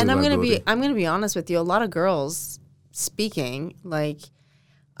Well, is totally and I'm liability. gonna be honest with you. A lot of girls speaking like.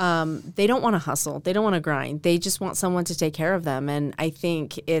 They don't want to hustle. They don't want to grind. They just want someone to take care of them. And I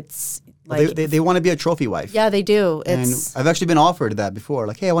think it's like they want to be a trophy wife. Yeah, they do. And I've actually been offered that before.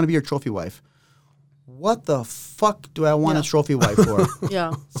 Like, hey, I want to be your trophy wife. What the fuck do I want a trophy wife for?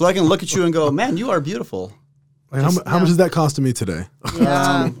 Yeah. So I can look at you and go, man, you are beautiful. Like, how much is that costing me today?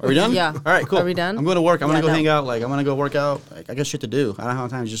 Yeah. Are we done? Yeah. All right, cool. Are we done? I'm going to work. I'm going to go no. hang out. Like, I'm going to go work out. Like, I got shit to do. I don't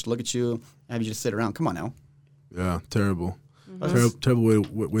have time to just look at you and have you just sit around. Come on now. Yeah, terrible. Terrible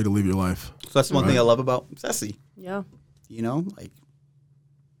way to live your life. So that's one thing I love about Ceci. Yeah. You know, like,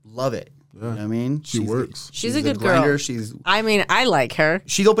 love it. Yeah. You know what I mean? She works. She's a good grinder. girl. I mean, I like her.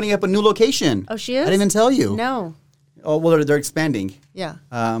 She's opening up a new location. Oh, she is? I didn't even tell you. No. Oh, well, they're expanding. Yeah.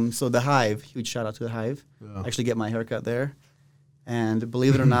 So the Hive, huge shout out to the Hive. I actually get my haircut there. And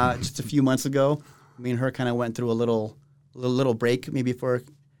believe it or not, just a few months ago, me and her kind of went through a little break and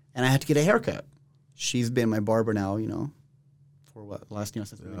I had to get a haircut. She's been my barber now, you know, for last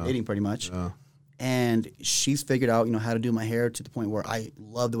since we've been dating pretty much. Yeah. And she's figured out, you know, how to do my hair to the point where I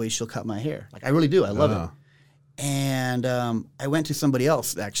love the way she'll cut my hair. Like, I really do. I love it. And I went to somebody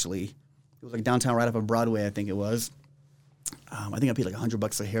else, actually. It was like downtown right off of Broadway, I think it was. I think I paid like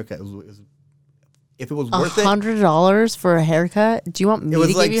 $100 a haircut. If it was worth it. $100 for a haircut? Do you want me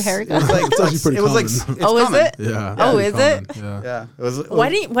to give you a haircut? It was like, it's oh, is common. it? Yeah. Oh, is it? Yeah. It was, Why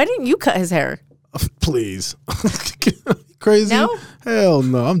didn't you cut his hair? Please. Crazy? No? Hell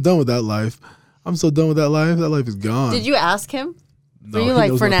no. I'm done with that life. I'm so done with that life. That life is gone. Did you ask him? No, Were you he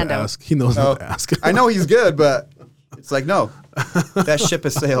like knows Fernando? Not to ask. He knows not to ask. I know he's good, but it's like, no. That ship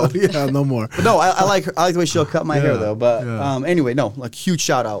has sailed. Yeah, no more. But no, I like her. I like the way she'll cut my hair, though. But anyway, no, like, huge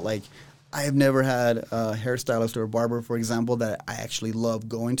shout out. Like, I have never had a hairstylist or a barber, for example, that I actually love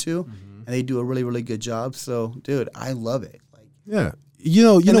going to, and they do a really, really good job. So, dude, I love it. Like, yeah, you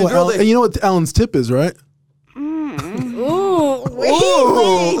know what Alan's tip is, right? Ooh, wait.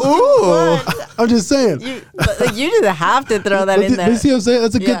 I'm just saying. You didn't have to throw that in there. You see what I'm saying?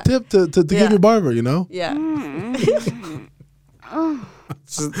 That's a good tip to give your barber, you know? Yeah.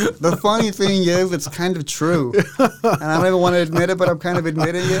 So the funny thing is, it's kind of true. And I don't even want to admit it, but I'm kind of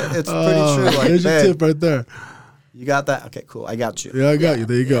admitting it. It's pretty true. Like, there's your tip right there. You got that? Okay, cool. I got you. Yeah, I got you.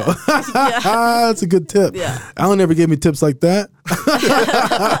 There you go. That's a good tip. Yeah. Alan never gave me tips like that.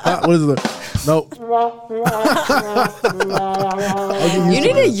 What is it? Nope. You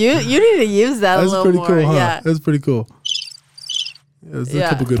need to use that a little pretty more. cool, huh? Yeah. That's pretty cool. Yeah, there's a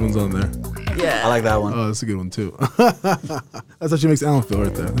couple good ones on there. Yeah. I like that one. Oh, that's a good one too. That's how she makes Alan feel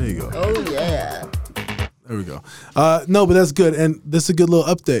right there. There you go. Oh yeah. There we go. No, but that's good, and this is a good little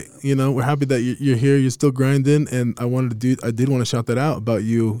update. You know, we're happy that you're here. You're still grinding, and I did want to shout that out about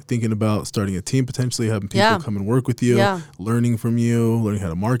you thinking about starting a team, potentially having people come and work with you, learning from you, learning how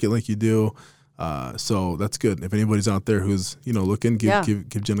to market like you do. So that's good. If anybody's out there who's looking, give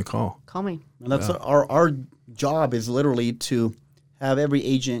Jen a call. Call me. And that's our job is literally to have every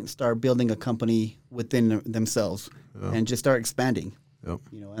agent start building a company within themselves and just start expanding. Yep.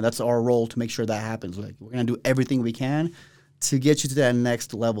 And that's our role to make sure that happens. Like, we're gonna do everything we can to get you to that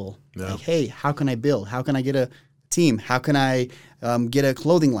next level. Yeah. Like, hey, how can I build? How can I get a team? How can I get a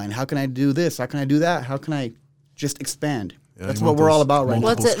clothing line? How can I do this? How can I do that? How can I just expand? Yeah, that's what we're all about right now.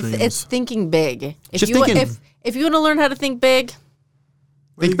 Well, it's thinking big. If Just you thinking. if you want to learn how to think big,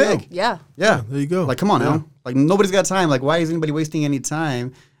 Think big. yeah. Yeah. There you go. Like, come on now. Like, nobody's got time. Like, why is anybody wasting any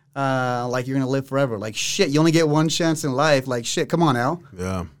time? Like, you're going to live forever. Like, shit, you only get one chance in life. Like, shit, come on now.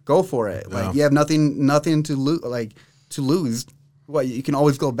 Yeah. Go for it. Yeah. Like, you have nothing to lose. What, you can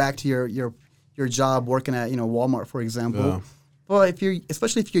always go back to your job working at, Walmart, for example. Yeah. Well,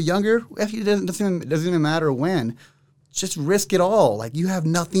 especially if you're younger, it doesn't even matter when. Just risk it all. Like, you have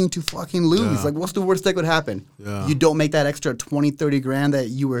nothing to fucking lose. Yeah. Like, what's the worst that could happen? Yeah. You don't make that extra 20, 30 grand that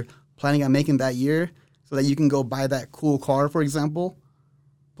you were planning on making that year so that you can go buy that cool car, for example.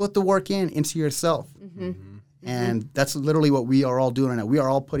 Put the work into yourself. Mm-hmm. And that's literally what we are all doing right now. We are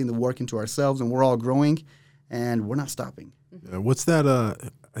all putting the work into ourselves, and we're all growing, and we're not stopping. Yeah, what's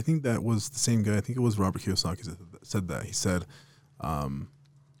that? I think that was the same guy. I think it was Robert Kiyosaki that said that. He said,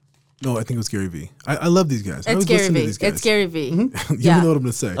 no, I think it was Gary Vee. I love these guys. I It's always Gary listen to Vee. these guys. It's Gary Vee. You Yeah. know what I'm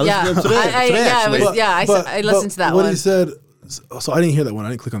going to say. Yeah, I listened to that what one. he said, so I didn't hear that one. I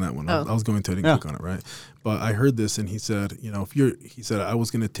didn't click on that one. Oh. I was going to. I didn't click on it, right? But I heard this, and he said, he said, I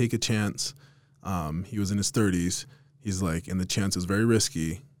was going to take a chance. He was in his 30s. He's like, and the chance was very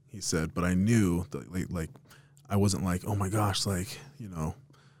risky. He said, but I knew that, like, I wasn't like, oh my gosh, like,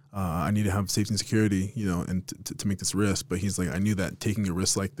 I need to have safety and security, and to make this risk. But he's like, I knew that taking a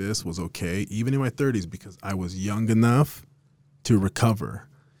risk like this was okay, even in my 30s, because I was young enough to recover.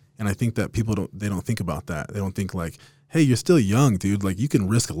 And I think that people don't think about that. They don't think like, hey, you're still young, dude. Like, you can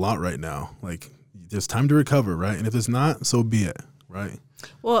risk a lot right now. Like, there's time to recover, right? And if it's not, so be it, right?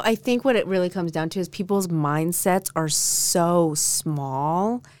 Well, I think what it really comes down to is people's mindsets are so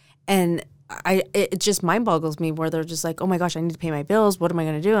small, and it just mind boggles me where they're just like, oh my gosh, I need to pay my bills. What am I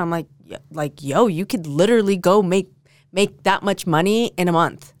going to do? I'm like, yo, you could literally go make that much money in a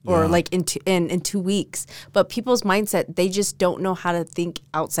month or like in 2 weeks. But people's mindset, they just don't know how to think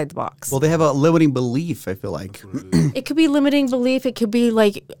outside the box. Well, they have a limiting belief, I feel like. It could be limiting belief. It could be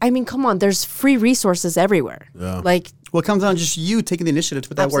like, I mean, come on, there's free resources everywhere. Yeah. Like, Well, it comes down to just you taking the initiative to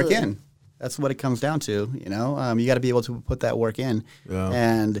put that work Absolutely. in. That's what it comes down to, You got to be able to put that work in. Yeah.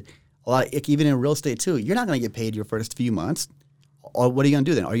 And even in real estate too, you're not going to get paid your first few months. Or what are you going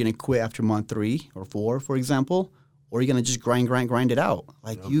to do then? Are you going to quit after month 3 or 4, for example? Or are you going to just grind it out?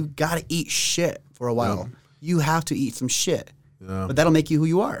 Like, you got to eat shit for a while. You have to eat some shit. Yeah. But that'll make you who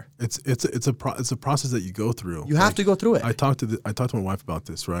you are. It's a process that you go through. You have to go through it. I talked to my wife about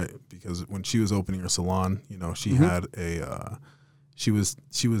this, right? Because when she was opening her salon, she had she was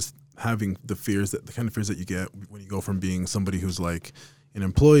having the kind of fears that you get when you go from being somebody who's like an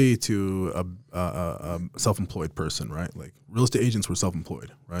employee to a self-employed person, right? Like, real estate agents were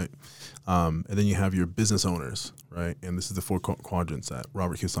self-employed, right? And then you have your business owners, right? And this is the 4 quadrants that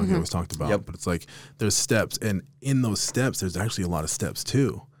Robert Kiyosaki always talked about. Yep. But it's like there's steps, and in those steps, there's actually a lot of steps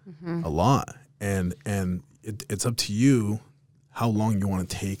too, a lot. And it's up to you how long you want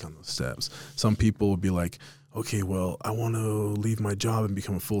to take on those steps. Some people would be like, okay, well, I want to leave my job and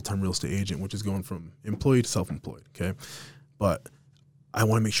become a full-time real estate agent, which is going from employee to self-employed, okay? But I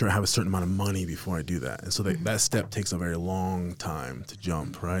want to make sure I have a certain amount of money before I do that. And so that step takes a very long time to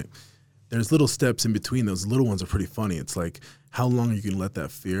jump, right? There's little steps in between. Those little ones are pretty funny. It's like, how long you can let that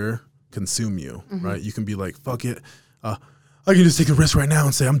fear consume you, right? You can be like, fuck it. I can just take a risk right now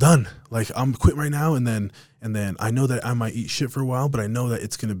and say, I'm done. Like, I'm quit right now. And then I know that I might eat shit for a while, but I know that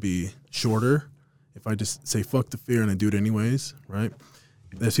it's going to be shorter if I just say, fuck the fear, and I do it anyways, right?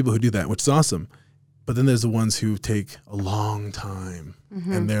 There's people who do that, which is awesome. But then there's the ones who take a long time,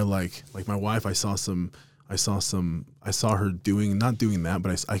 and they're like my wife. I saw her not doing that,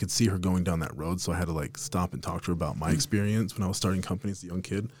 but I could see her going down that road. So I had to like stop and talk to her about my experience when I was starting companies as a young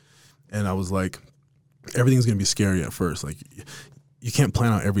kid. And I was like, everything's going to be scary at first. Like, you can't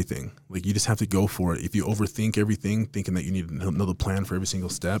plan out everything. Like, you just have to go for it. If you overthink everything, thinking that you need another plan for every single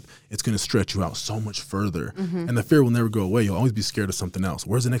step, it's going to stretch you out so much further. And the fear will never go away. You'll always be scared of something else.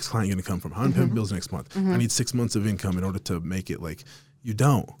 Where's the next client going to come from? How am I paying bills next month? I need 6 months of income in order to make it. Like, you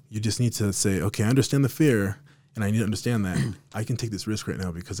don't. You just need to say, okay, I understand the fear, and I need to understand that I can take this risk right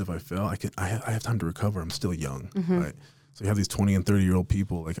now, because if I fail, I have time to recover. I'm still young, right? So you have these 20 and 30-year-old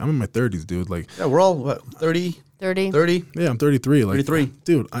people. Like, I'm in my 30s, dude. Like, Yeah, we're all, 30? 30. yeah, I'm 33. Like, 33.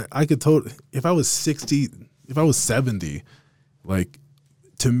 Dude, I could totally, if I was 60, if I was 70, like,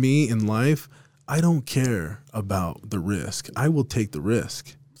 to me in life, I don't care about the risk. I will take the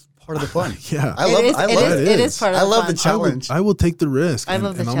risk. Part of the fun. Yeah. It is part of I the love fun. the challenge. I will take the risk, I and,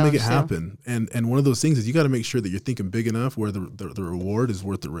 love the and I'll make it challenge, too. happen. And one of those things is you got to make sure that you're thinking big enough where the reward is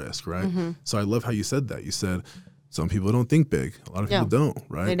worth the risk, right? So I love how you said that. You said some people don't think big. A lot of people don't,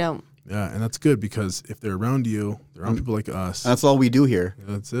 right? They don't. Yeah, and that's good, because if they're around you, they're around people like us. That's all we do here.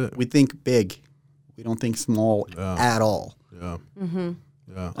 That's it. We think big. We don't think small at all. Yeah.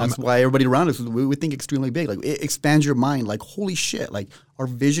 Yeah. That's why everybody around us, we think extremely big. Like, it expands your mind. Like, holy shit. Like, our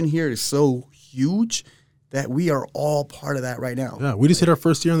vision here is so huge that we are all part of that right now. Yeah, we just hit our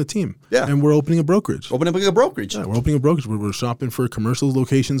first year on the team. Yeah. And we're opening a brokerage. Open up a brokerage. Yeah, we're opening a brokerage. We're shopping for commercial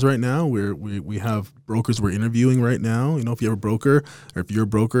locations right now. We have brokers we're interviewing right now. You know, if you have a broker, or if you're a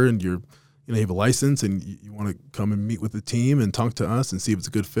broker and you have a license and you want to come and meet with the team and talk to us and see if it's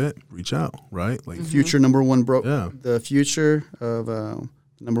a good fit, reach out, right? Like, Future number one Yeah. The future of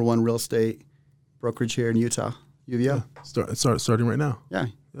number one real estate brokerage here in Utah, UVO. starting right now. Yeah.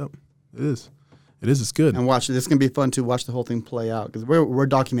 Yep, it is. It is. It's good. And watch it. It's going to be fun to watch the whole thing play out because we're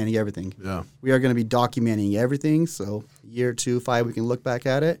documenting everything. Yeah. We are going to be documenting everything. So year 2, 5, we can look back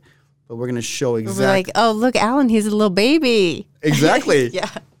at it, but we're going to show exactly. We're like, oh, look, Alan, he's a little baby. Exactly. Yeah.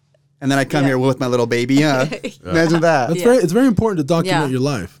 And then I come here with my little baby. Yeah. Imagine that. It's very important to document your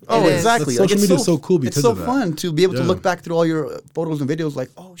life. Oh, exactly. Social media is so cool because it's so of that. fun to be able to look back through all your photos and videos like,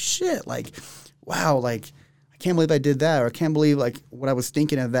 oh, shit, like, wow, like, I can't believe I did that, or I can't believe, like, what I was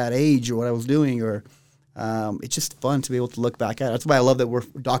thinking at that age or what I was doing, or it's just fun to be able to look back at it. That's why I love that we're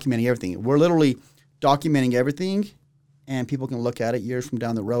documenting everything. We're literally documenting everything, and people can look at it years from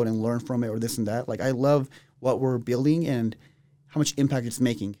down the road and learn from it or this and that. Like, I love what we're building and how much impact it's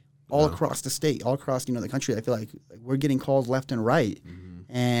making all across the state, all across, the country. I feel like we're getting calls left and right,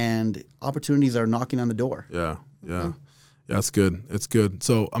 and opportunities are knocking on the door. Yeah, yeah. Yeah, it's good. It's good.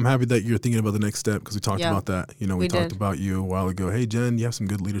 So I'm happy that you're thinking about the next step because we talked about that. We talked about you a while ago. Hey, Jen, you have some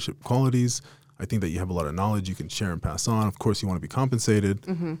good leadership qualities. I think that you have a lot of knowledge you can share and pass on. Of course, you want to be compensated,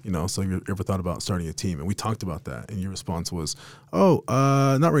 so you ever thought about starting a team? And we talked about that. And your response was, not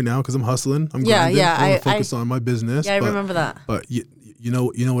right now because I'm hustling. I'm grinding. I want to focus on my business. Yeah, I remember that. But you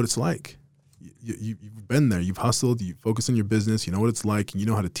know what it's like. You've been there. You've hustled. You focus on your business. You know what it's like, and you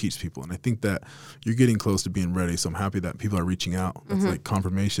know how to teach people. And I think that you're getting close to being ready. So I'm happy that people are reaching out. That's like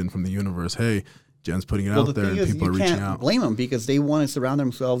confirmation from the universe. Hey, Jen's putting it out there, and people are reaching out. You can't blame them because they want to surround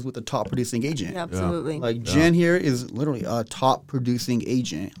themselves with a top producing agent. Yeah, absolutely. Like Jen here is literally a top producing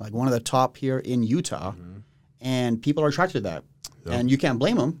agent, like one of the top here in Utah, and people are attracted to that. Yeah. And you can't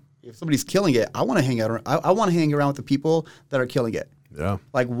blame them. If somebody's killing it, I want to hang out. I want to hang around with the people that are killing it. Yeah.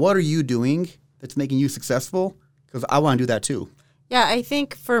 Like, what are you doing that's making you successful? Because I want to do that too. Yeah, I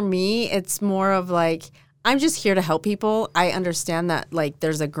think for me, it's more of like, I'm just here to help people. I understand that like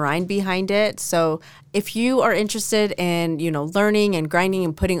there's a grind behind it. So if you are interested in, learning and grinding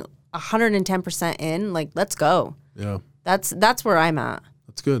and putting 110% in, like, let's go. Yeah. That's where I'm at.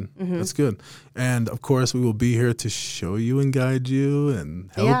 That's good. That's good. And of course, we will be here to show you and guide you and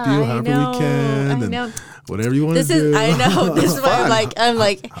help you however we can. And whatever you want to do. I know. This is why I'm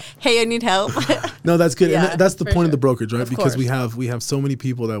like, hey, I need help. No, that's good. Yeah, and that's the point sure. of the brokerage, right? Of Because course. we have so many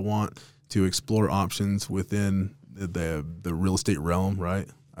people that want to explore options within the real estate realm, right?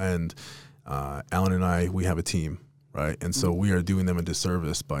 And Alan and I, we have a team, right? And so we are doing them a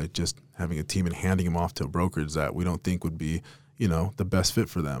disservice by just having a team and handing them off to a brokerage that we don't think would be the best fit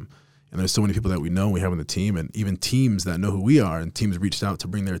for them. And there's so many people that we know we have on the team, and even teams that know who we are, and teams reached out to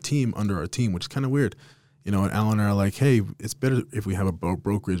bring their team under our team, which is kind of weird. And Alan and I are like, hey, it's better if we have a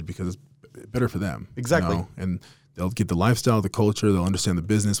brokerage because it's better for them. Exactly. And they'll get the lifestyle, the culture, they'll understand the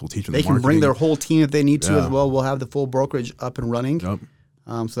business, we'll teach them the marketing. They can bring their whole team if they need to as well. We'll have the full brokerage up and running. Yep.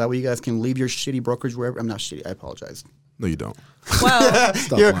 So that way you guys can leave your shitty brokerage wherever. I'm not shitty. I apologize. No, you don't. Well,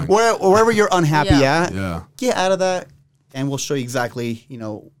 Stop lying. Wherever you're unhappy at, Yeah. get out of that. And we'll show you exactly,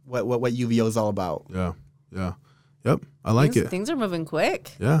 what UVO is all about. Yeah. Yeah. Yep. I like it. Things are moving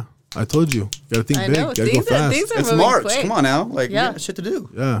quick. Yeah. I told you. Got to think big. Got to go fast. Things are It's moving March. quick. Come on now. Like, we got shit to do.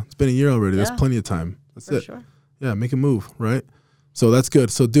 Yeah. It's been a year already. That's Yeah. plenty of time. That's For it. sure. Yeah. Make a move, right? So that's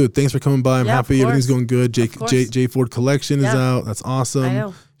good. So, dude, thanks for coming by. I'm Yeah, of happy everything's course. going good. J Ford Collection is Yeah. out. That's awesome. I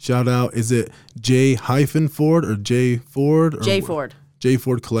know. Shout out. Is it J-Ford or J Ford? Or J Ford.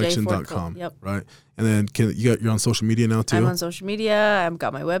 JFordCollection.com. Yep. Right. And then you're on social media now too? I'm on social media. I've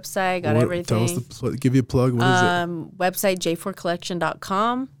got my website, got everything. Tell us, give you a plug. What is it? Website,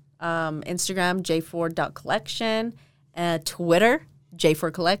 jfordcollection.com. Instagram, jford.collection. Twitter,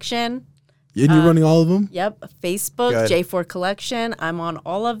 jfordcollection. And you're running all of them? Yep. Facebook, Good. J4 Collection. I'm on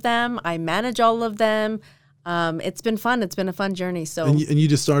all of them. I manage all of them. It's been fun. It's been a fun journey. So And you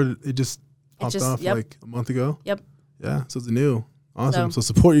just started, it just popped just- off yep. like a month ago? Yep. Yeah, so it's new. Awesome. So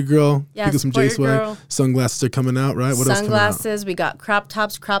support your girl. Yeah, Pick up some support your J-Swag. girl. Sunglasses are coming out, right? What else coming out? Sunglasses. We got crop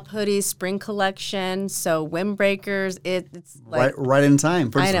tops, crop hoodies, spring collection. So windbreakers. It's like Right in time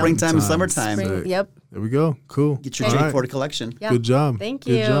for I know. springtime and Time. summertime. spring. Yep. There we go. Cool. Get your All right. J Ford collection. Yeah. Good job. Thank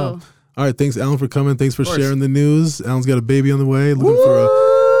Good you. job. All right. Thanks, Alan, for coming. Thanks for course. sharing the news. Alan's got a baby on the way.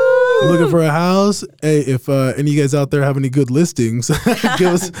 Looking for a house. Hey, if any of you guys out there have any good listings,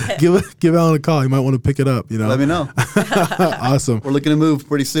 give Alan a call. He might want to pick it up. Let me know. Awesome. We're looking to move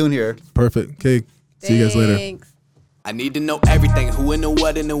pretty soon here. Perfect. Okay. See you guys later. Thanks. I need to know everything, who and the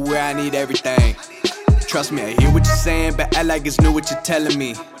what and the where, I need everything. Trust me, I hear what you're saying, but act like it's new what you're telling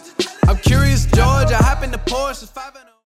me. I'm curious, George, I hop in the Porsche, it's 5